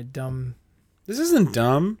time on my dumb. This isn't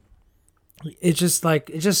dumb. It's just like,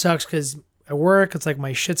 it just sucks because at work, it's like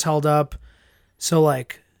my shit's held up. So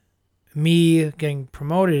like me getting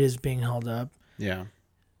promoted is being held up. Yeah.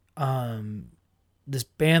 This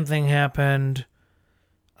band thing happened.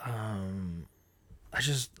 I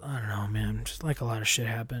don't know, man. Just like a lot of shit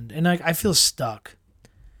happened. And like, I feel stuck.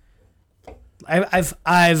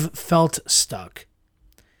 I've felt stuck.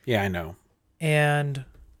 Yeah, I know. And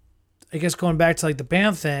I guess going back to like the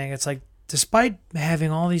band thing, it's like despite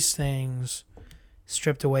having all these things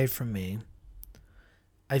stripped away from me,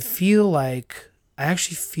 I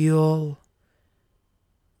actually feel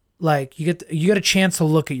like you get a chance to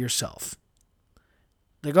look at yourself.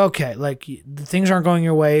 Like, okay, like things aren't going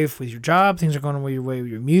your way with your job, things are going your way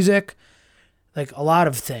with your music, like a lot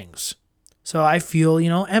of things. So I feel,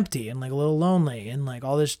 empty and like a little lonely and like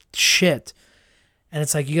all this shit. And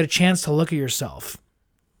it's like you get a chance to look at yourself.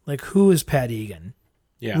 Like, who is Pat Egan?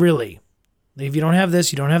 Yeah. Really? Like, if you don't have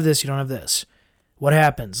this, you don't have this, you don't have this. What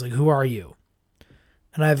happens? Like, who are you?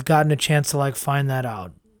 And I've gotten a chance to like find that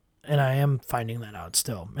out. And I am finding that out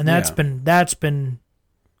still. And that's been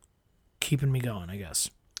keeping me going, I guess.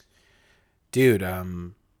 Dude,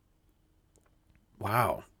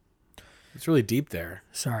 wow. It's really deep there.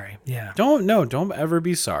 Sorry. Yeah. Don't ever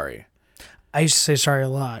be sorry. I used to say sorry a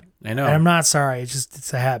lot. I know. And I'm not sorry.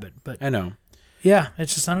 It's a habit. But I know. Yeah,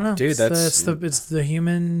 it's just, I don't know. Dude, it's the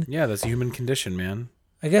human. Yeah, that's a human condition, man.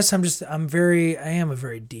 I guess I am a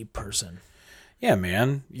very deep person. Yeah,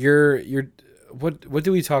 man. You're what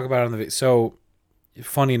do we talk about on the so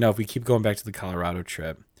funny enough, we keep going back to the Colorado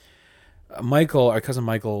trip. Our cousin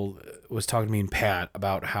Michael was talking to me and Pat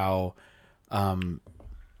about how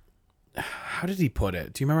did he put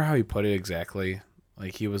it? Do you remember how he put it exactly?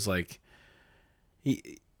 Like he was like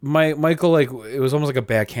Michael, like it was almost like a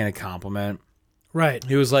backhanded compliment. Right.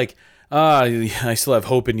 He was like, I still have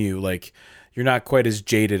hope in you. Like you're not quite as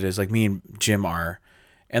jaded as like me and Jim are.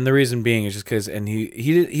 And the reason being is just because, and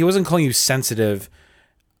he wasn't calling you sensitive.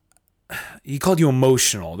 He called you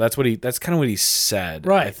emotional. That's kind of what he said.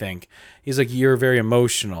 Right. I think he's like, you're very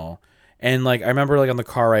emotional. And like, I remember like on the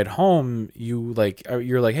car ride home, you're like,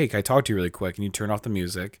 hey, can I talk to you really quick? And you turn off the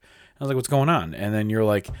music. I was like, what's going on? And then you're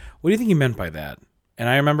like, what do you think he meant by that? And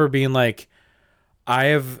I remember being like,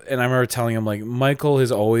 I remember telling him like, Michael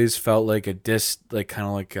has always felt like a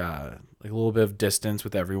little bit of distance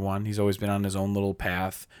with everyone. He's always been on his own little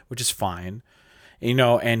path, which is fine.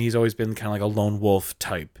 And he's always been kind of like a lone wolf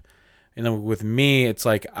type. And then with me, it's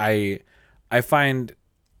like I find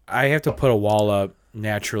I have to put a wall up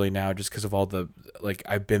naturally now just because of all the, like,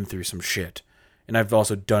 I've been through some shit. And I've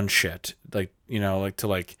also done shit, like, like to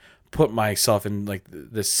like put myself in like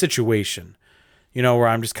this situation, where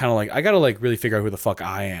I'm just kind of like, I got to like really figure out who the fuck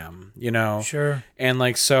I am, Sure.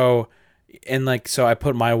 And so I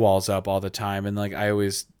put my walls up all the time, and like I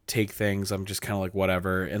always take things, I'm just kind of like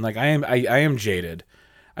whatever, and like I am jaded.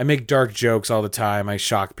 I make dark jokes all the time. I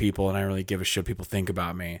shock people, and I don't really give a shit what people think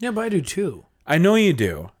about me. Yeah, but I do too. I know you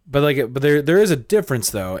do, but there is a difference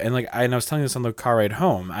though, and like I was telling this on the car ride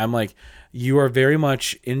home. I'm like, you are very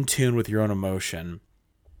much in tune with your own emotion.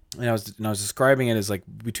 And I was describing it as like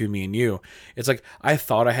between me and you. It's like I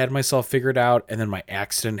thought I had myself figured out, and then my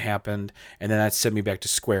accident happened, and then that sent me back to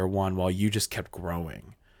square one while you just kept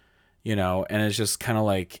growing, And it's just kind of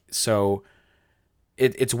like, so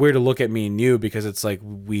it's weird to look at me and you because it's like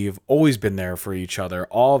we've always been there for each other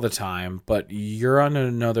all the time, but you're on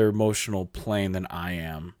another emotional plane than I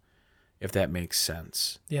am. If that makes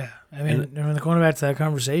sense. Yeah. I mean, going back to that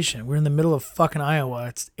conversation, we're in the middle of fucking Iowa.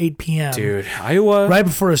 It's 8 p.m. Dude, Iowa? Right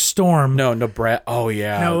before a storm. No, Nebraska. Oh,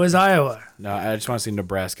 yeah. No, it was Iowa. No, I just want to say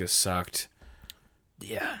Nebraska sucked.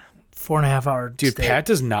 Yeah. 4.5 hour Dude, stay. Pat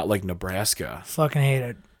does not like Nebraska. Fucking hate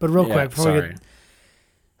it. But real quick, before sorry. we get...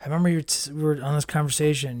 I remember we were on this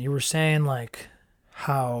conversation. You were saying, like,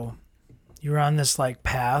 how you were on this, like,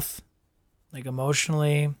 path, like,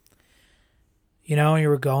 emotionally... you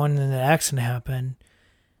were going and an accident happened,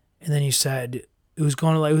 and then you said it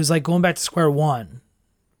was like going back to square one,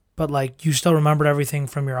 but like you still remembered everything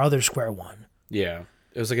from your other square one. Yeah,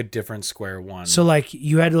 it was like a different square one. So like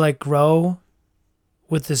you had to like grow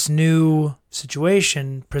with this new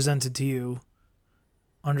situation presented to you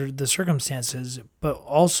under the circumstances, but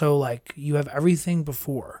also like you have everything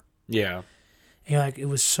before. Yeah. And you're like,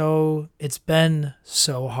 it's been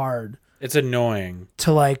so hard. It's annoying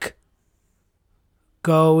to like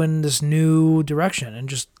go in this new direction and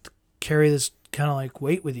just carry this kind of like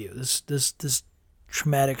weight with you, this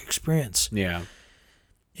traumatic experience. Yeah.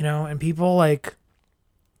 You know, and people look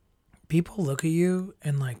at you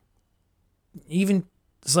and like, even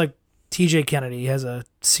it's like TJ Kennedy has a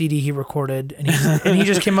CD he recorded, and he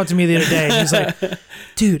just came up to me the other day, and he's like,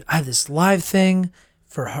 dude, I have this live thing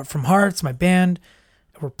from Hearts, my band.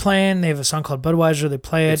 We're playing. They have a song called Budweiser. They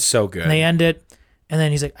play it. It's so good. And they end it. And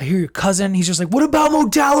then he's like, I hear your cousin. He's just like, what about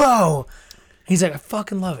Modelo? He's like, I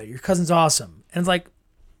fucking love it. Your cousin's awesome. And it's like,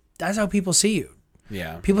 that's how people see you.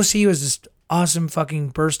 Yeah. People see you as this awesome fucking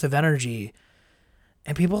burst of energy.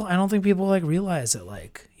 And I don't think people like realize that,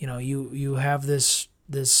 like, you know, you have this,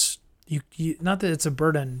 you not that it's a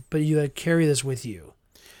burden, but you like carry this with you.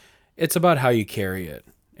 It's about how you carry it.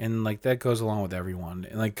 And like that goes along with everyone,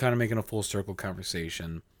 and like kind of making a full circle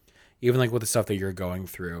conversation, even like with the stuff that you're going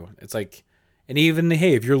through. It's like, and even,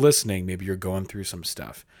 hey, if you're listening, maybe you're going through some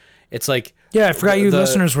stuff. It's like, yeah, I forgot you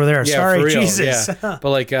listeners were there. Yeah, sorry, for real, Jesus. Yeah. But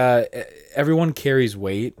like everyone carries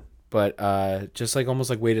weight, but just like almost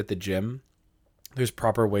like weight at the gym, there's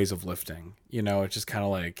proper ways of lifting. You know, it's just kind of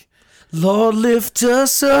like, Lord, lift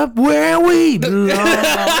us up where we belong.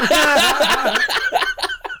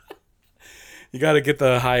 You got to get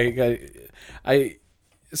the high. It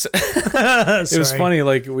was funny.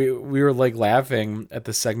 Like we were like laughing at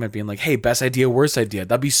the segment, being like, "Hey, best idea, worst idea.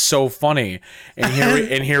 That'd be so funny."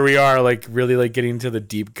 And here we are, like really like getting to the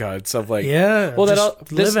deep cuts of like, yeah, well,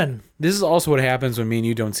 living. This is also what happens when me and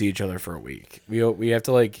you don't see each other for a week. We have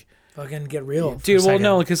to like fucking get real, dude. Well,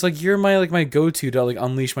 no, because like you're my go-to to like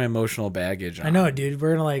unleash my emotional baggage on. I know, dude.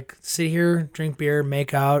 We're gonna like sit here, drink beer,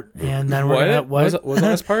 make out, and then what? we're gonna what was the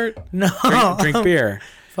last part? No, drink beer.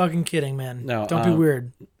 Fucking kidding, man. No, don't be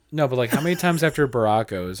weird. No, but like, how many times after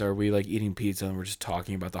Baracos are we like eating pizza and we're just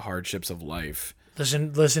talking about the hardships of life?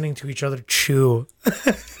 Listening to each other chew.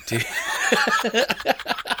 Dude.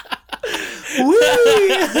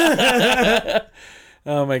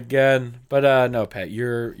 Oh my god! But no, Pat,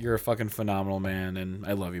 you're a fucking phenomenal man, and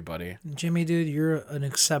I love you, buddy. Jimmy, dude, you're an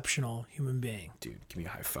exceptional human being. Dude, give me a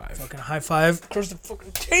high five. Fucking high five. Across the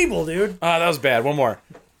fucking table, dude. Ah, that was bad. One more.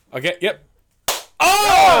 Okay. Yep.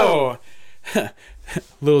 Oh!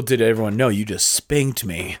 Little did everyone know, you just spanked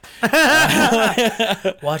me.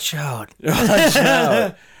 Watch out. Watch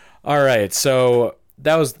out. All right, so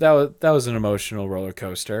that was an emotional roller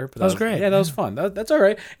coaster. But that was great. Yeah, that was fun. That's all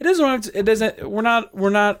right. It doesn't. We're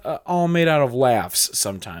not all made out of laughs.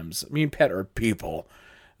 Sometimes me and Pat are people.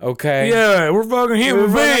 Okay. Yeah, we're fucking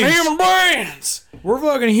human beings. We're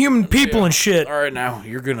fucking human people and shit. All right, now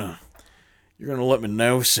you're gonna let me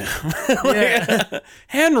know soon.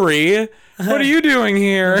 Henry, what are you doing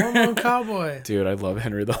here? Hormone cowboy. Dude, I love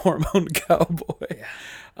Henry the Hormone Cowboy.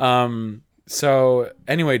 Yeah. So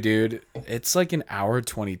anyway, dude, it's like an hour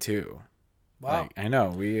 22. Wow. Like, I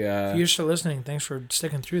know. If you're still listening, thanks for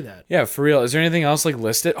sticking through that. Yeah, for real. Is there anything else like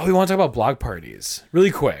listed? Oh, we want to talk about block parties.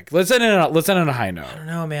 Really quick. Let's end on a high note. I don't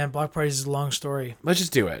know, man. Block parties is a long story. Let's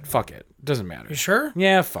just do it. Fuck it. Doesn't matter. You sure?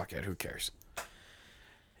 Yeah, fuck it. Who cares?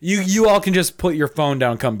 You all can just put your phone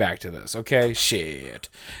down and come back to this, okay? Shit.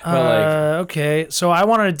 But okay. So I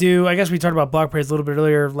wanted to do, I guess we talked about block parties a little bit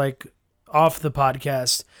earlier, like off the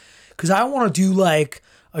podcast, because I want to do like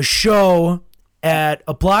a show at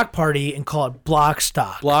a block party and call it Block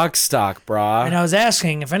Stock. Block Stock, brah. And I was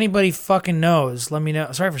asking if anybody fucking knows, let me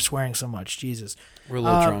know. Sorry for swearing so much. Jesus. We're a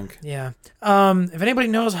little drunk. Yeah. If anybody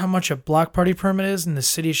knows how much a block party permit is in the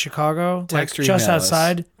city of Chicago, text like just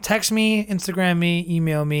outside, text me, Instagram me,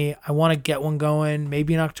 email me. I want to get one going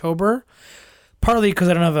maybe in October. Partly because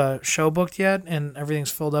I don't have a show booked yet and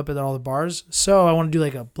everything's filled up at all the bars. So I want to do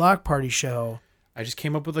like a block party show. I just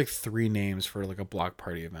came up with like 3 names for like a block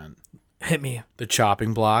party event. Hit me. The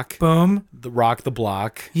Chopping Block. Boom. The Rock the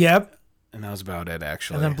Block. Yep. And that was about it,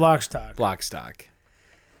 actually. And then Block Stock. Block Stock.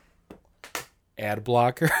 Ad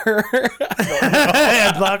blocker.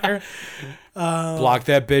 Ad blocker. Block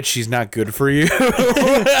that bitch. She's not good for you.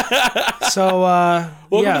 So,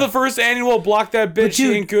 welcome to the first annual Block That Bitch.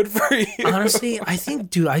 She ain't good for you. Honestly, I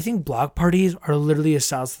think block parties are literally a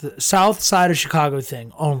south side of Chicago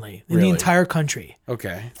thing only in the entire country.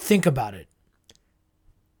 Okay. Think about it.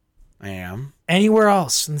 I am. Anywhere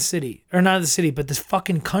else in the city, or not the city, but this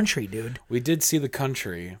fucking country, dude. We did see the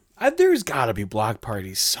country. There's got to be block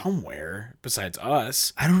parties somewhere besides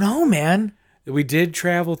us. I don't know, man. We did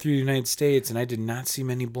travel through the United States, and I did not see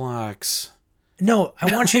many blocks. No,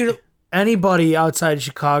 I want you to... Anybody outside of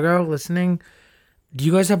Chicago listening, do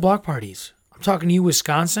you guys have block parties? I'm talking to you,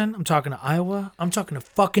 Wisconsin. I'm talking to Iowa. I'm talking to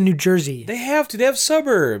fucking New Jersey. They have to. They have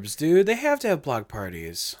suburbs, dude. They have to have block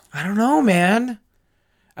parties. I don't know, man.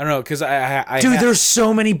 I don't know, because I Dude, there's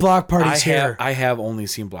so many block parties here. I have only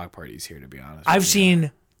seen block parties here, to be honest. I've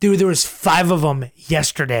seen, dude, there was 5 of them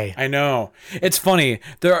yesterday. I know. It's funny.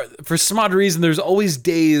 For some odd reason, there's always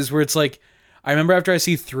days where it's like, I remember after I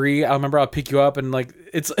see 3, I'll pick you up, and like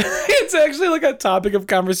it's it's actually like a topic of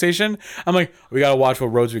conversation. I'm like, we gotta watch what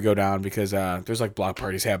roads we go down because there's like block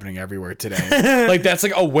parties happening everywhere today. Like that's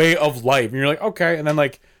like a way of life, and you're like, okay, and then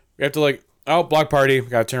like we have to like, oh, block party, we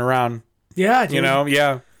gotta turn around. Yeah, dude. You know,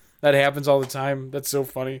 yeah, that happens all the time. That's so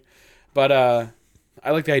funny, but I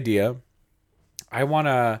like the idea. I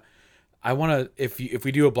wanna if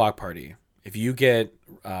we do a block party. If you get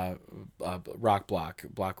block stock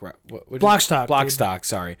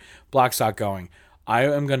going,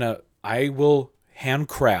 I will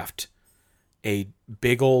handcraft a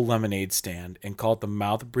big old lemonade stand and call it the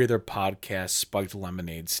Mouth Breather Podcast Spiked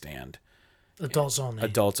Lemonade Stand. Adults only.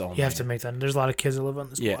 You have to make that. There's a lot of kids that live on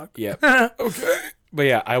this block. Yeah. Okay. But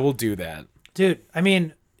yeah, I will do that. Dude, I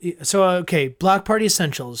mean, so okay, block party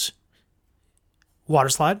essentials. Water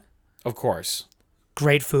slide. Of course.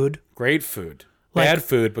 Great food. Great food. Like, bad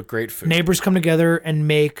food, but great food. Neighbors come together and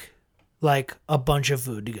make like a bunch of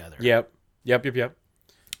food together. Yep.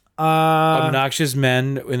 Obnoxious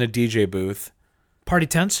men in a DJ booth. Party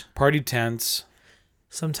tents.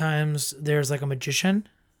 Sometimes there's like a magician.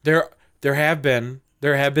 There have been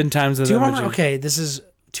times that. Do you remember? Okay, this is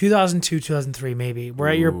 2002, 2003, maybe. We're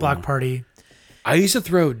at your block party. I used to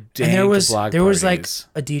throw dank there was like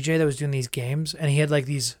a DJ that was doing these games, and he had like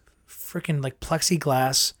these freaking like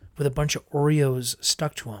plexiglass with a bunch of Oreos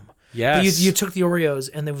stuck to them. Yes. But you took the Oreos,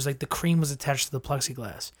 and there was like the cream was attached to the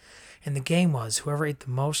plexiglass, and the game was whoever ate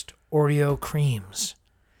the most Oreo creams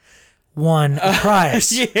won a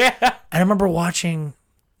prize. Yeah. And I remember watching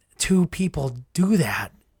 2 people do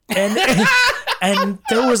that, and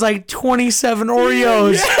there was like 27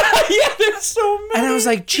 Oreos. Yeah, there's so many. And I was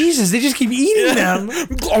like, Jesus, they just keep eating them.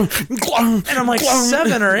 And I'm like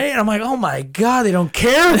 7 or 8. And I'm like, oh my God, they don't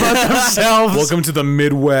care about themselves. Welcome to the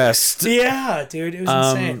Midwest. Yeah, dude, it was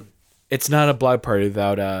insane. It's not a block party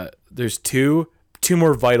without, there's two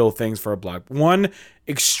more vital things for a block. One,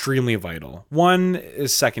 extremely vital. One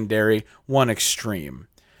is secondary, one extreme.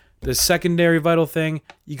 The secondary vital thing,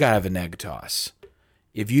 you gotta have an egg toss.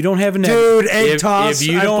 If you don't have an egg toss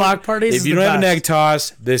at block parties, if you don't have an egg toss,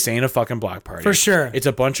 this ain't a fucking block party. For sure. It's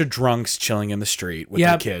a bunch of drunks chilling in the street with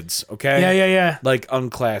their kids, okay? Yeah. Like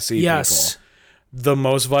unclassy people. The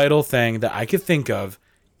most vital thing that I could think of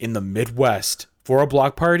in the Midwest for a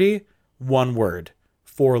block party, 1 word,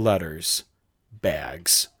 4 letters,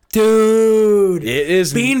 bags. Dude. It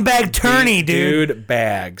is beanbag tourney, dude. Dude,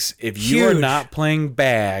 bags. If you are not playing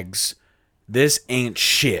bags, this ain't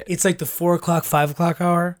shit. It's like the 4 o'clock, 5 o'clock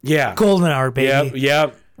hour. Yeah. Golden hour, baby.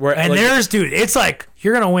 Yep. And there's, dude, it's like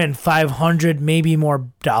you're going to win $500, maybe more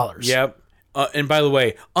dollars. Yep. And by the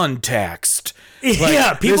way, untaxed.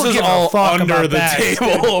 Like, people this is give all a fuck under about the bags,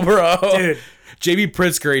 table, bro. Dude. JB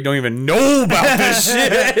Pritzker don't even know about this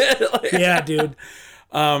shit. Yeah, dude.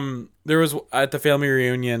 There was at the family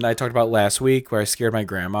reunion I talked about last week where I scared my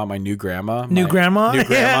grandma, my new grandma. New grandma?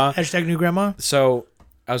 Yeah. Hashtag new grandma. So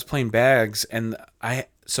I was playing bags, and I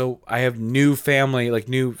have new family, like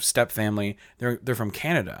new step family. They're from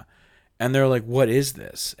Canada, and they're like, "What is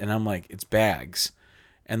this?" And I'm like, "It's bags."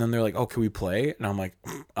 And then they're like, "Oh, can we play?" And I'm like,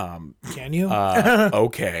 "Can you?"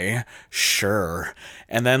 Okay, sure.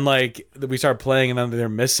 And then like we start playing, and then they're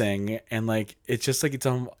missing, and like it's just like it's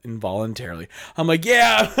involuntarily. I'm like,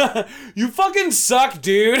 "Yeah, you fucking suck,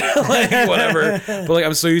 dude." Like whatever. But like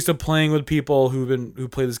I'm so used to playing with people who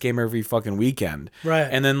play this game every fucking weekend, right?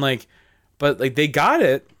 And then like, but like they got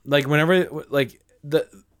it. Like whenever like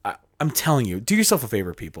I'm telling you, do yourself a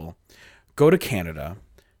favor, people. Go to Canada,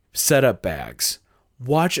 set up bags.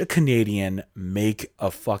 Watch a Canadian make a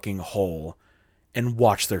fucking hole and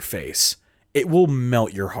watch their face. It will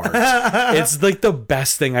melt your heart. It's like the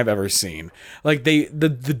best thing I've ever seen. Like the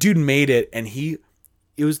dude made it, and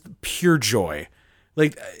it was pure joy.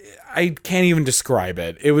 Like I can't even describe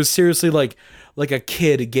it. It was seriously like a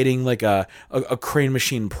kid getting like a crane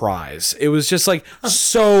machine prize. It was just like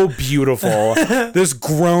so beautiful. This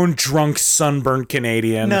grown, drunk, sunburnt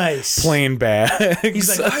Canadian playing bags.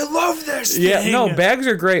 He's like, I love this thing. Yeah, no, bags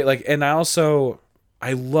are great. Like, and I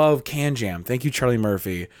love Can Jam. Thank you, Charlie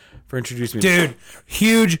Murphy, for introducing me. Dude,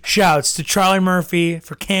 huge shouts to Charlie Murphy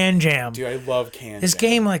for Can Jam. Dude, I love Can Jam. This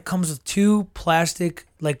game like comes with 2 plastic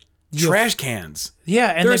like trash cans. Yeah,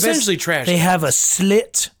 and they're essentially trash. They have a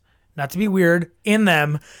slit. Not to be weird, in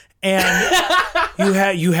them, and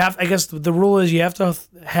you have. I guess the rule is you have to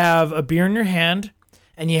have a beer in your hand,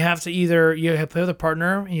 and you have to play with a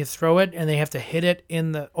partner and you throw it and they have to hit it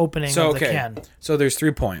in the opening of the can. So there's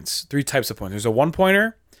 3 points, 3 types of points. There's a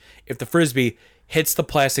 1-pointer. If the frisbee hits the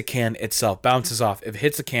plastic can itself, bounces off. If it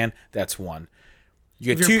hits the can, that's 1.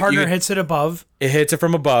 If your partner hits it above, it hits it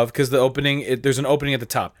from above because there's an opening at the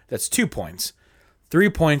top. That's 2 points. 3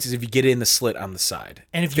 points is if you get it in the slit on the side.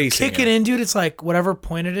 And if you kick it in, dude, it's like whatever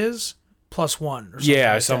point it is +1 or something.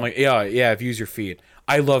 Yeah, something like yeah. If you use your feet,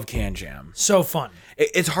 I love can jam. So fun.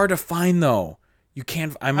 It's hard to find though. You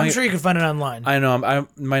can't. I'm sure you can find it online. I know.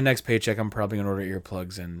 My next paycheck, I'm probably gonna order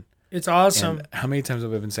earplugs and. It's awesome. And how many times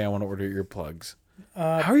have I been saying I want to order earplugs?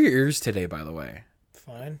 How are your ears today, by the way?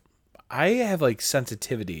 Fine. I have like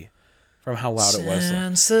sensitivity from how loud it was.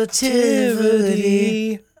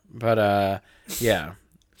 Sensitivity. But yeah.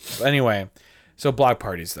 Anyway, so block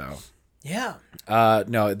parties though. Yeah.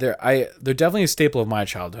 No, they're definitely a staple of my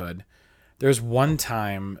childhood. There's one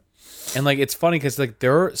time, and like it's funny because like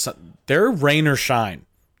they're rain or shine,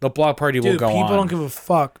 the block party will go on. People don't give a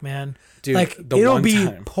fuck, man. Dude, like it'll be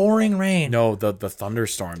pouring rain. No, the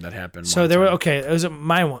thunderstorm that happened. So there were it was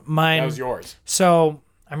mine. That was yours. So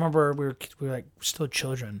I remember we were like still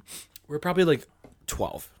children. We were probably like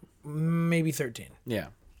 12, maybe 13. Yeah,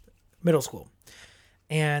 middle school,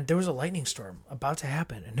 and there was a lightning storm about to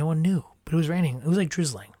happen, and no one knew. But it was raining. It was like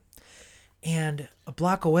drizzling, and a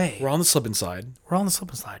block away, we're on the slip and slide. We're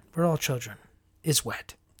all children. It's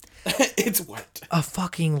wet. It's wet. A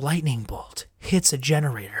fucking lightning bolt hits a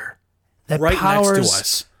generator that right powers, next to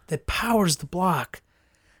us. That powers the block.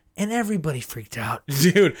 And everybody freaked out.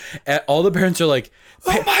 Dude, all the parents are like,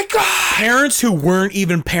 oh my God. Parents who weren't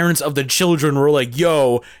even parents of the children were like,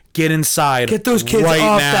 yo, get inside. Get those kids right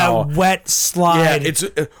off now. that wet slide. Yeah, it's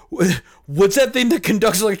what's that thing that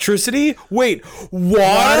conducts electricity? Wait,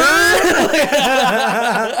 water?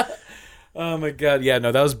 Oh my God. Yeah,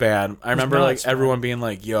 no, that was bad. I remember nuts, like everyone being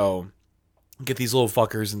like, yo, get these little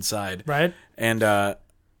fuckers inside. Right. And but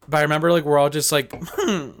I remember like we're all just like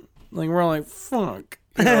like we're all like, fuck.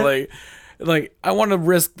 You know, like I want to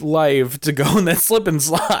risk life to go in that slip and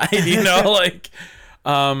slide, you know, like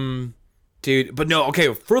dude, but no,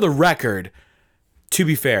 okay, for the record, to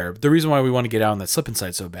be fair, the reason why we want to get out on that slip and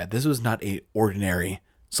slide so bad, this was not a ordinary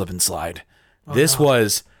slip and slide. This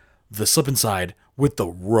was the slip and slide with the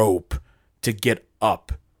rope to get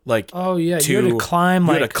up. Like, oh yeah, you had to climb.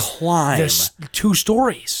 You had to climb. There's 2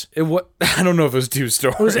 stories. I don't know if it was 2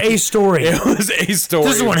 stories. It was a story. It was a story.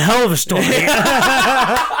 This is one hell of a story.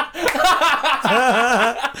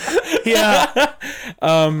 Yeah.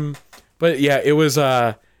 But yeah, it was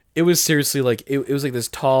seriously like it was like this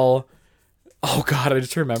tall. Oh God, I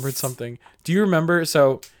just remembered something. Do you remember?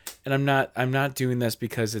 So, and I'm not doing this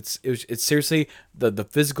because it's seriously the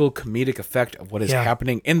physical comedic effect of what is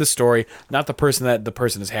happening in the story, not the person that the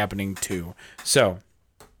person is happening to. So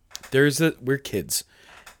we're kids,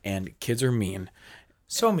 and kids are mean.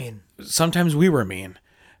 So mean. Sometimes we were mean.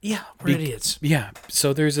 Yeah, we're idiots. Yeah.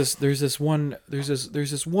 So there's this woman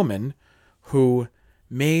who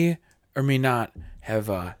may or may not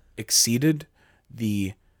have exceeded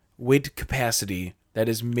the weight capacity that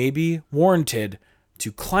is maybe warranted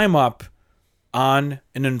to climb up on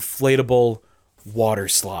an inflatable water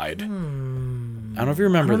slide. I don't know if you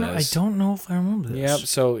remember this. I don't know if I remember this. Yep.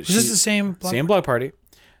 So is this the same block party?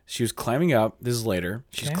 She was climbing up. This is later.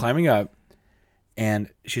 She's climbing up, and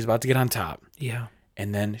she's about to get on top. Yeah.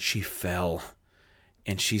 And then she fell,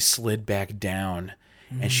 and she slid back down,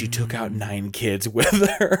 and she took out 9 kids with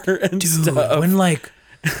her. And dude, stuff. When like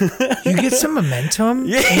you get some momentum, and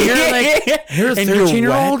you're a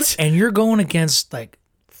 13-year-old, and you're going against like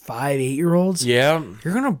 5, 8-year-olds. Yeah,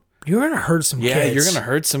 you're gonna hurt some kids. Yeah, you're gonna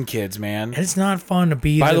hurt some kids, man. And it's not fun to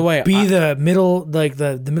be. The middle, like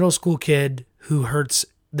the middle school kid who hurts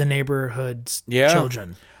the neighborhood's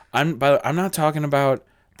children. I'm not talking about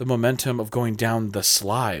the momentum of going down the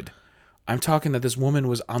slide. I'm talking that this woman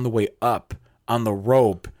was on the way up on the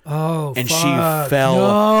rope. Oh, and she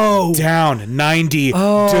fell down 90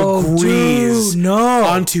 degrees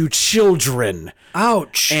onto children.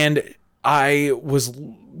 Ouch. And I was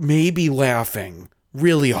maybe laughing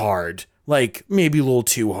really hard. Like, maybe a little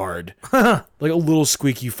too hard. Like, a little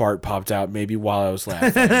squeaky fart popped out maybe while I was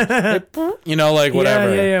laughing. Like, you know, like,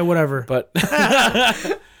 whatever. Yeah, whatever. But,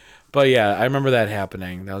 but yeah, I remember that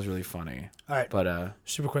happening. That was really funny. All right. But,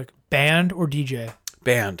 super quick. Band or DJ?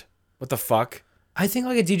 Band. What the fuck? I think,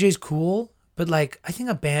 like, a DJ's cool, but, like, I think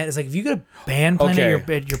a band is, like, if you get a band playing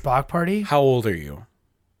at your block party. How old are you?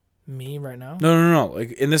 Me right now? No.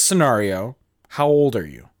 Like, in this scenario, how old are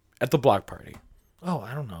you at the block party? Oh,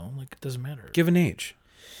 I don't know. Like, it doesn't matter. Give an age.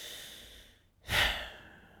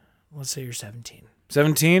 Let's say you're 17.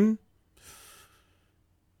 17?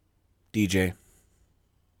 DJ.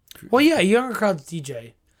 Well, yeah, younger crowds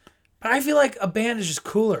DJ, but I feel like a band is just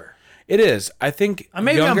cooler. It is. I think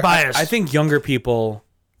maybe I'm biased. I think younger people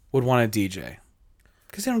would want to DJ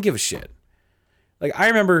because they don't give a shit. Like, I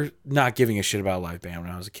remember not giving a shit about a live band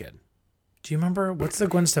when I was a kid. Do you remember what's the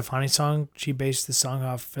Gwen Stefani song? She based the song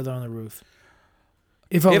off "Fiddler on the Roof."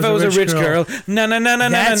 If I was a rich girl, na na na na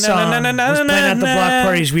that song was playing at the block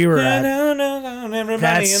parties we were at.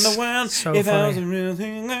 Everybody in the world. So if I was funny. a real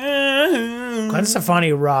thing. Gwen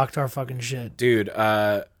Stefani rocked our fucking shit. Dude,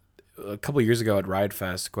 a couple years ago at Ride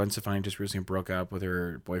Fest, Gwen Stefani just recently broke up with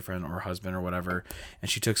her boyfriend or husband or whatever,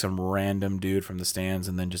 and she took some random dude from the stands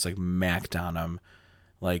and then just like macked on him,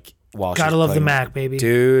 like while Gotta she's love the playing. Mac, baby.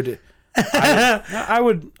 Dude. I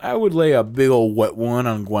would lay a big old wet one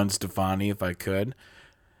on Gwen Stefani if I could.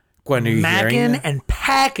 Gwen, are you hearing Mackin' that? and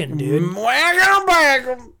packing, dude.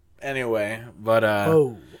 Whack-em. Anyway, but I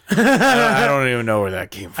don't even know where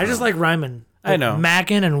that came from. I just like rhyming. I know.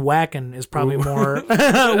 Mackin' and whacking is probably more.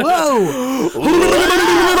 Whoa!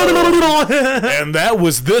 And that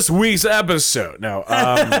was this week's episode. No,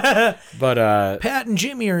 but Pat and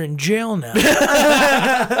Jimmy are in jail now.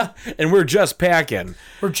 and we're just packing.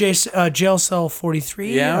 We're jail cell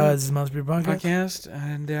 43. Yeah. This is Must Be Podcast. Podcast,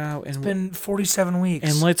 and It's been 47 weeks.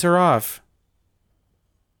 and lights are off.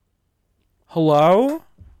 Hello.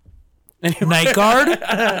 Anyway. Night guard.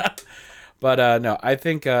 But no, I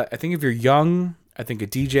think if you're young, I think a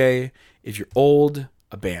DJ. If you're old,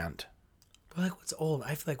 a band. But like, what's old?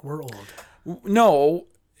 I feel like we're old. No,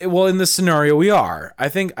 well, in this scenario, we are. I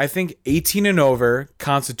think 18 and over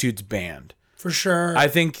constitutes band. For sure. I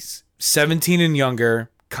think 17 and younger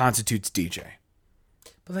constitutes DJ.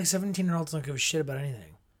 But like 17-year-olds don't give a shit about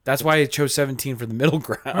anything. That's why I chose 17 for the middle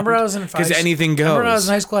ground. Remember I was in because anything goes. Remember I was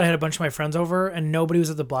in high school. I had a bunch of my friends over, and nobody was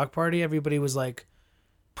at the block party. Everybody was like,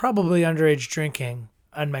 probably underage drinking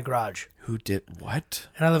in my garage. Who did what?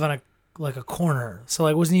 And I live on a corner, so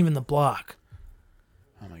like it wasn't even the block.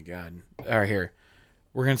 Oh my god! All right, here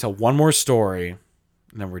we're gonna tell one more story,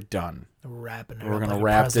 and then we're done. We're gonna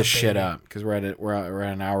wrap this shit up because we're at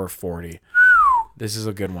an hour 40. This is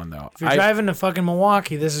a good one though. If you're driving to fucking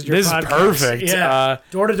Milwaukee, this is your This podcast. is perfect. Yeah,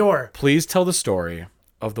 door to door. Please tell the story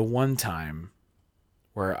of the one time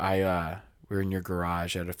where we were in your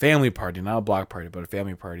garage at a family party, not a block party, but a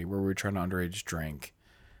family party where we were trying to underage drink.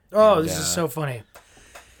 Oh, And, this is so funny.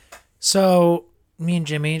 So me and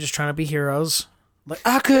Jimmy just trying to be heroes. Like,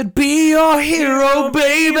 I could be your hero,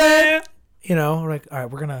 baby. You know, we're like, all right,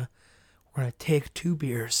 we're gonna take 2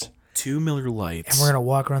 beers. 2 Miller Lights. And we're going to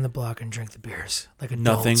walk around the block and drink the beers like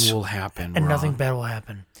adults. Nothing will happen. And nothing bad will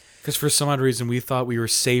happen. Because for some odd reason, we thought we were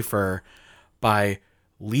safer by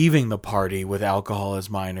leaving the party with alcohol as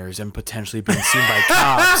minors and potentially being seen by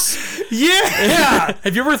cops. Yeah.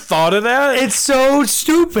 Have you ever thought of that? It's so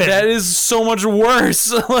stupid. That is so much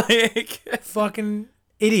worse. Like, fucking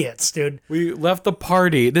idiots, dude. we left the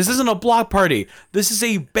party. This isn't a block party. This is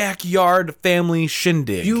a backyard family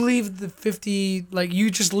shindig. You leave the 50, like,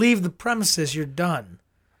 you just leave the premises, you're done.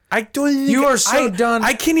 I don't. You are so done.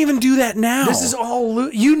 I can't even do that now. This is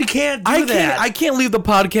all you can't do that. I can't leave the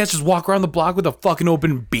podcast. Just walk around the block with a fucking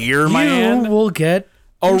open beer in my hand. You will get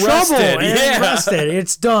Arrested. in trouble and Yeah. arrested.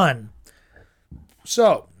 It's done.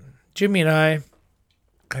 So, Jimmy and I,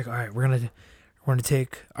 like, all right, we're gonna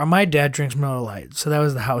take. My dad drinks Miller Lite, so that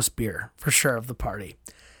was the house beer for sure of the party.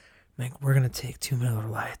 Like, we're gonna take 2 Miller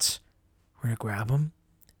Lights. We're gonna grab them,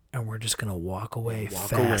 and we're just gonna walk away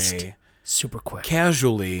fast, super quick,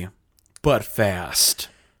 casually, but fast.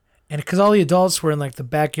 And because all the adults were in like the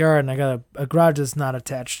backyard, and I got a garage that's not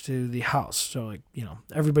attached to the house, so like, you know,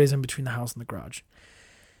 everybody's in between the house and the garage.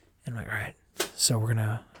 And I'm like, all right, so we're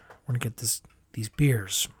gonna get these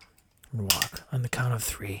beers. We're gonna walk on the count of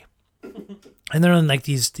 3, and they're in like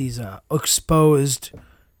these exposed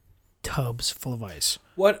tubs full of ice.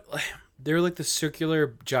 What? They're like the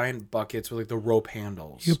circular giant buckets with like the rope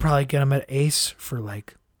handles. You could probably get them at Ace for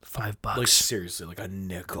like $5. Like seriously, like a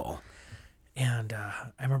nickel. And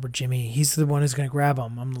I remember Jimmy, he's the one who's going to grab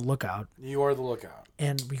them. I'm the lookout. You are the lookout.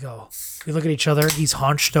 And we look at each other. He's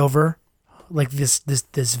hunched over like this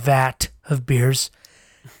vat of beers,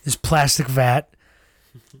 this plastic vat.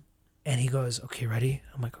 And he goes, okay, ready?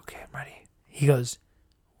 I'm like, okay, I'm ready. He goes,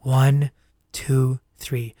 1, 2,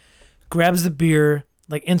 3. Grabs the beer,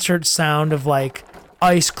 like insert sound of like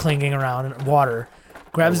ice clinging around and water.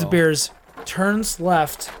 Grabs the beers, turns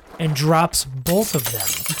left, and drops both of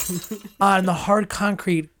them on the hard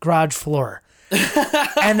concrete garage floor.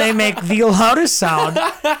 And they make the loudest sound.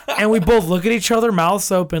 And we both look at each other,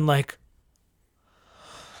 mouths open, like,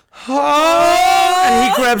 oh! And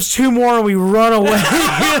he grabs 2 more and we run away.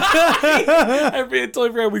 I totally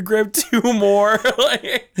forgot we grabbed 2 more.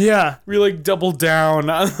 Yeah. We like doubled down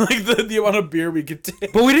on like the amount of beer we could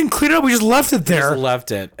take. But we didn't clean it up. We just left it there. Just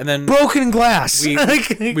left it. And then broken glass.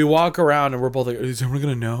 we walk around and we're both like, is everyone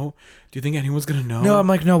going to know? Do you think anyone's going to know? No, I'm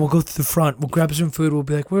like, no, we'll go through the front. We'll grab some food. We'll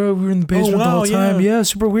be like, we were in the basement the whole time. Yeah,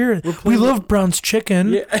 super weird. We love Brown's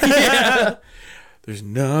chicken. Yeah. There's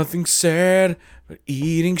nothing sad but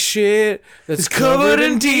eating shit that's covered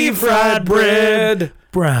in deep fried bread.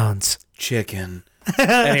 Brown's chicken.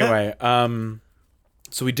 Anyway,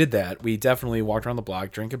 so we did that. We definitely walked around the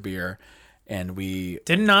block, drank a beer, and we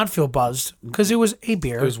did not feel buzzed because it was a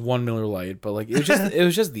beer. It was 1 Miller Lite, but like it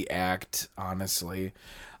was just the act, honestly.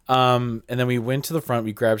 And then we went to the front.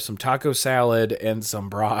 We grabbed some taco salad and some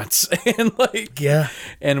brats, and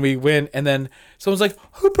and we went. And then someone's like,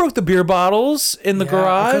 "Who broke the beer bottles in the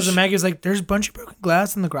garage?" Because Maggie's like, "There's a bunch of broken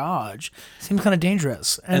glass in the garage. Seems kind of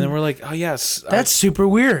dangerous." And then we're like, "Oh yes, that's super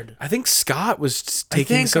weird." I think Scott was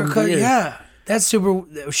taking some beer. Yeah, that's super.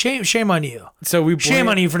 Shame on you. So shame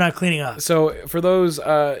on you for not cleaning up. So for those,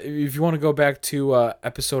 if you want to go back to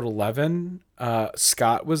episode 11,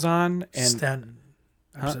 Scott was on and.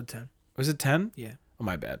 Episode 10. Was it 10? Yeah. Oh,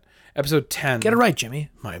 my bad. Episode 10. Get it right, Jimmy.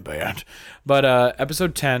 My bad. But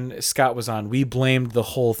episode 10, Scott was on. We blamed the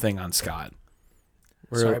whole thing on Scott.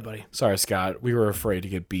 Sorry, buddy. Sorry, Scott. We were afraid to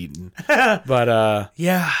get beaten. But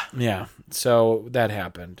yeah. Yeah. So that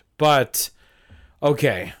happened. But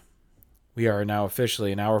okay. We are now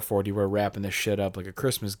officially an hour 40. We're wrapping this shit up like a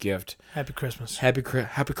Christmas gift. Happy Christmas. Happy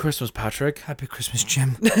Christmas, Patrick. Happy Christmas,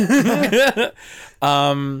 Jim.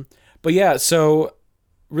 But yeah, so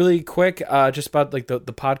really quick, just about like the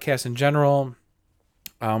podcast in general.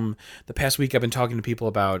 The past week I've been talking to people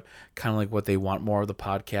about kind of like what they want more of the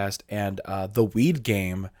podcast, and the weed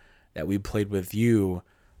game that we played with you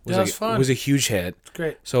was fun. Was a huge hit. It's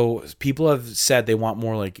great. So people have said they want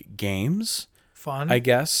more like games. Fun, I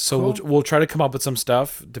guess. So cool. we'll try to come up with some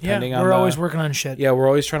stuff depending on. We're always working on shit. Yeah, we're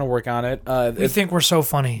always trying to work on it. We think we're so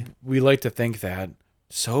funny. We like to think that.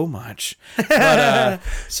 So much. But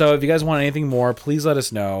so if you guys want anything more, please let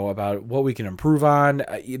us know about what we can improve on.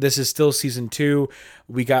 This is still season 2.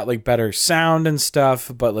 We got like better sound and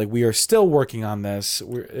stuff, but like we are still working on this.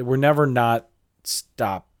 We're never not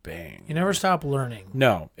stopping. You never stop learning.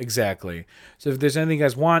 No, exactly. So if there's anything you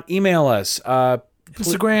guys want, email us.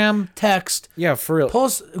 Instagram, text. Yeah, for real.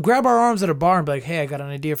 Post, grab our arms at a bar and be like, hey, I got an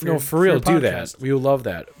idea for you. No, for real, do that. We would love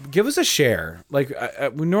that. Give us a share. Like,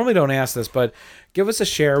 we normally don't ask this, but give us a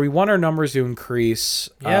share. We want our numbers to increase.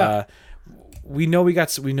 Yeah. We know we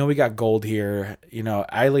got gold here. You know,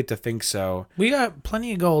 I like to think so. We got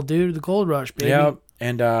plenty of gold, dude. The gold rush, baby. Yeah.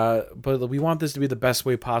 And but we want this to be the best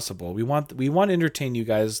way possible. We want to entertain you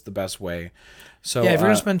guys the best way. So yeah, if you're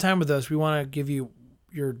gonna spend time with us, we want to give you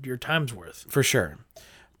your time's worth for sure.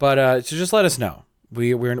 But so just let us know.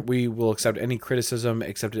 We will accept any criticism,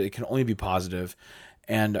 except it can only be positive.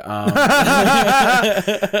 And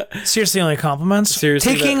seriously, only compliments.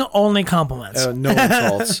 Seriously, taking only compliments. No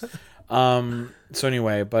insults. So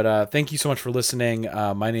anyway, but thank you so much for listening.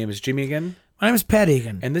 My name is Jimmy again. My name is Pat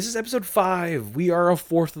Egan. And this is episode 5. We are a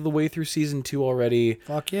fourth of the way through season 2 already.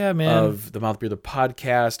 Fuck yeah, man. Of the Mouth Breather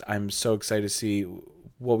podcast. I'm so excited to see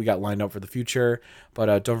what we got lined up for the future.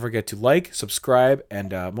 But don't forget to like, subscribe,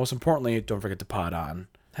 and most importantly, don't forget to pod on.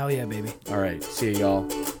 Hell yeah, baby. All right. See you,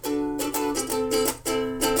 y'all.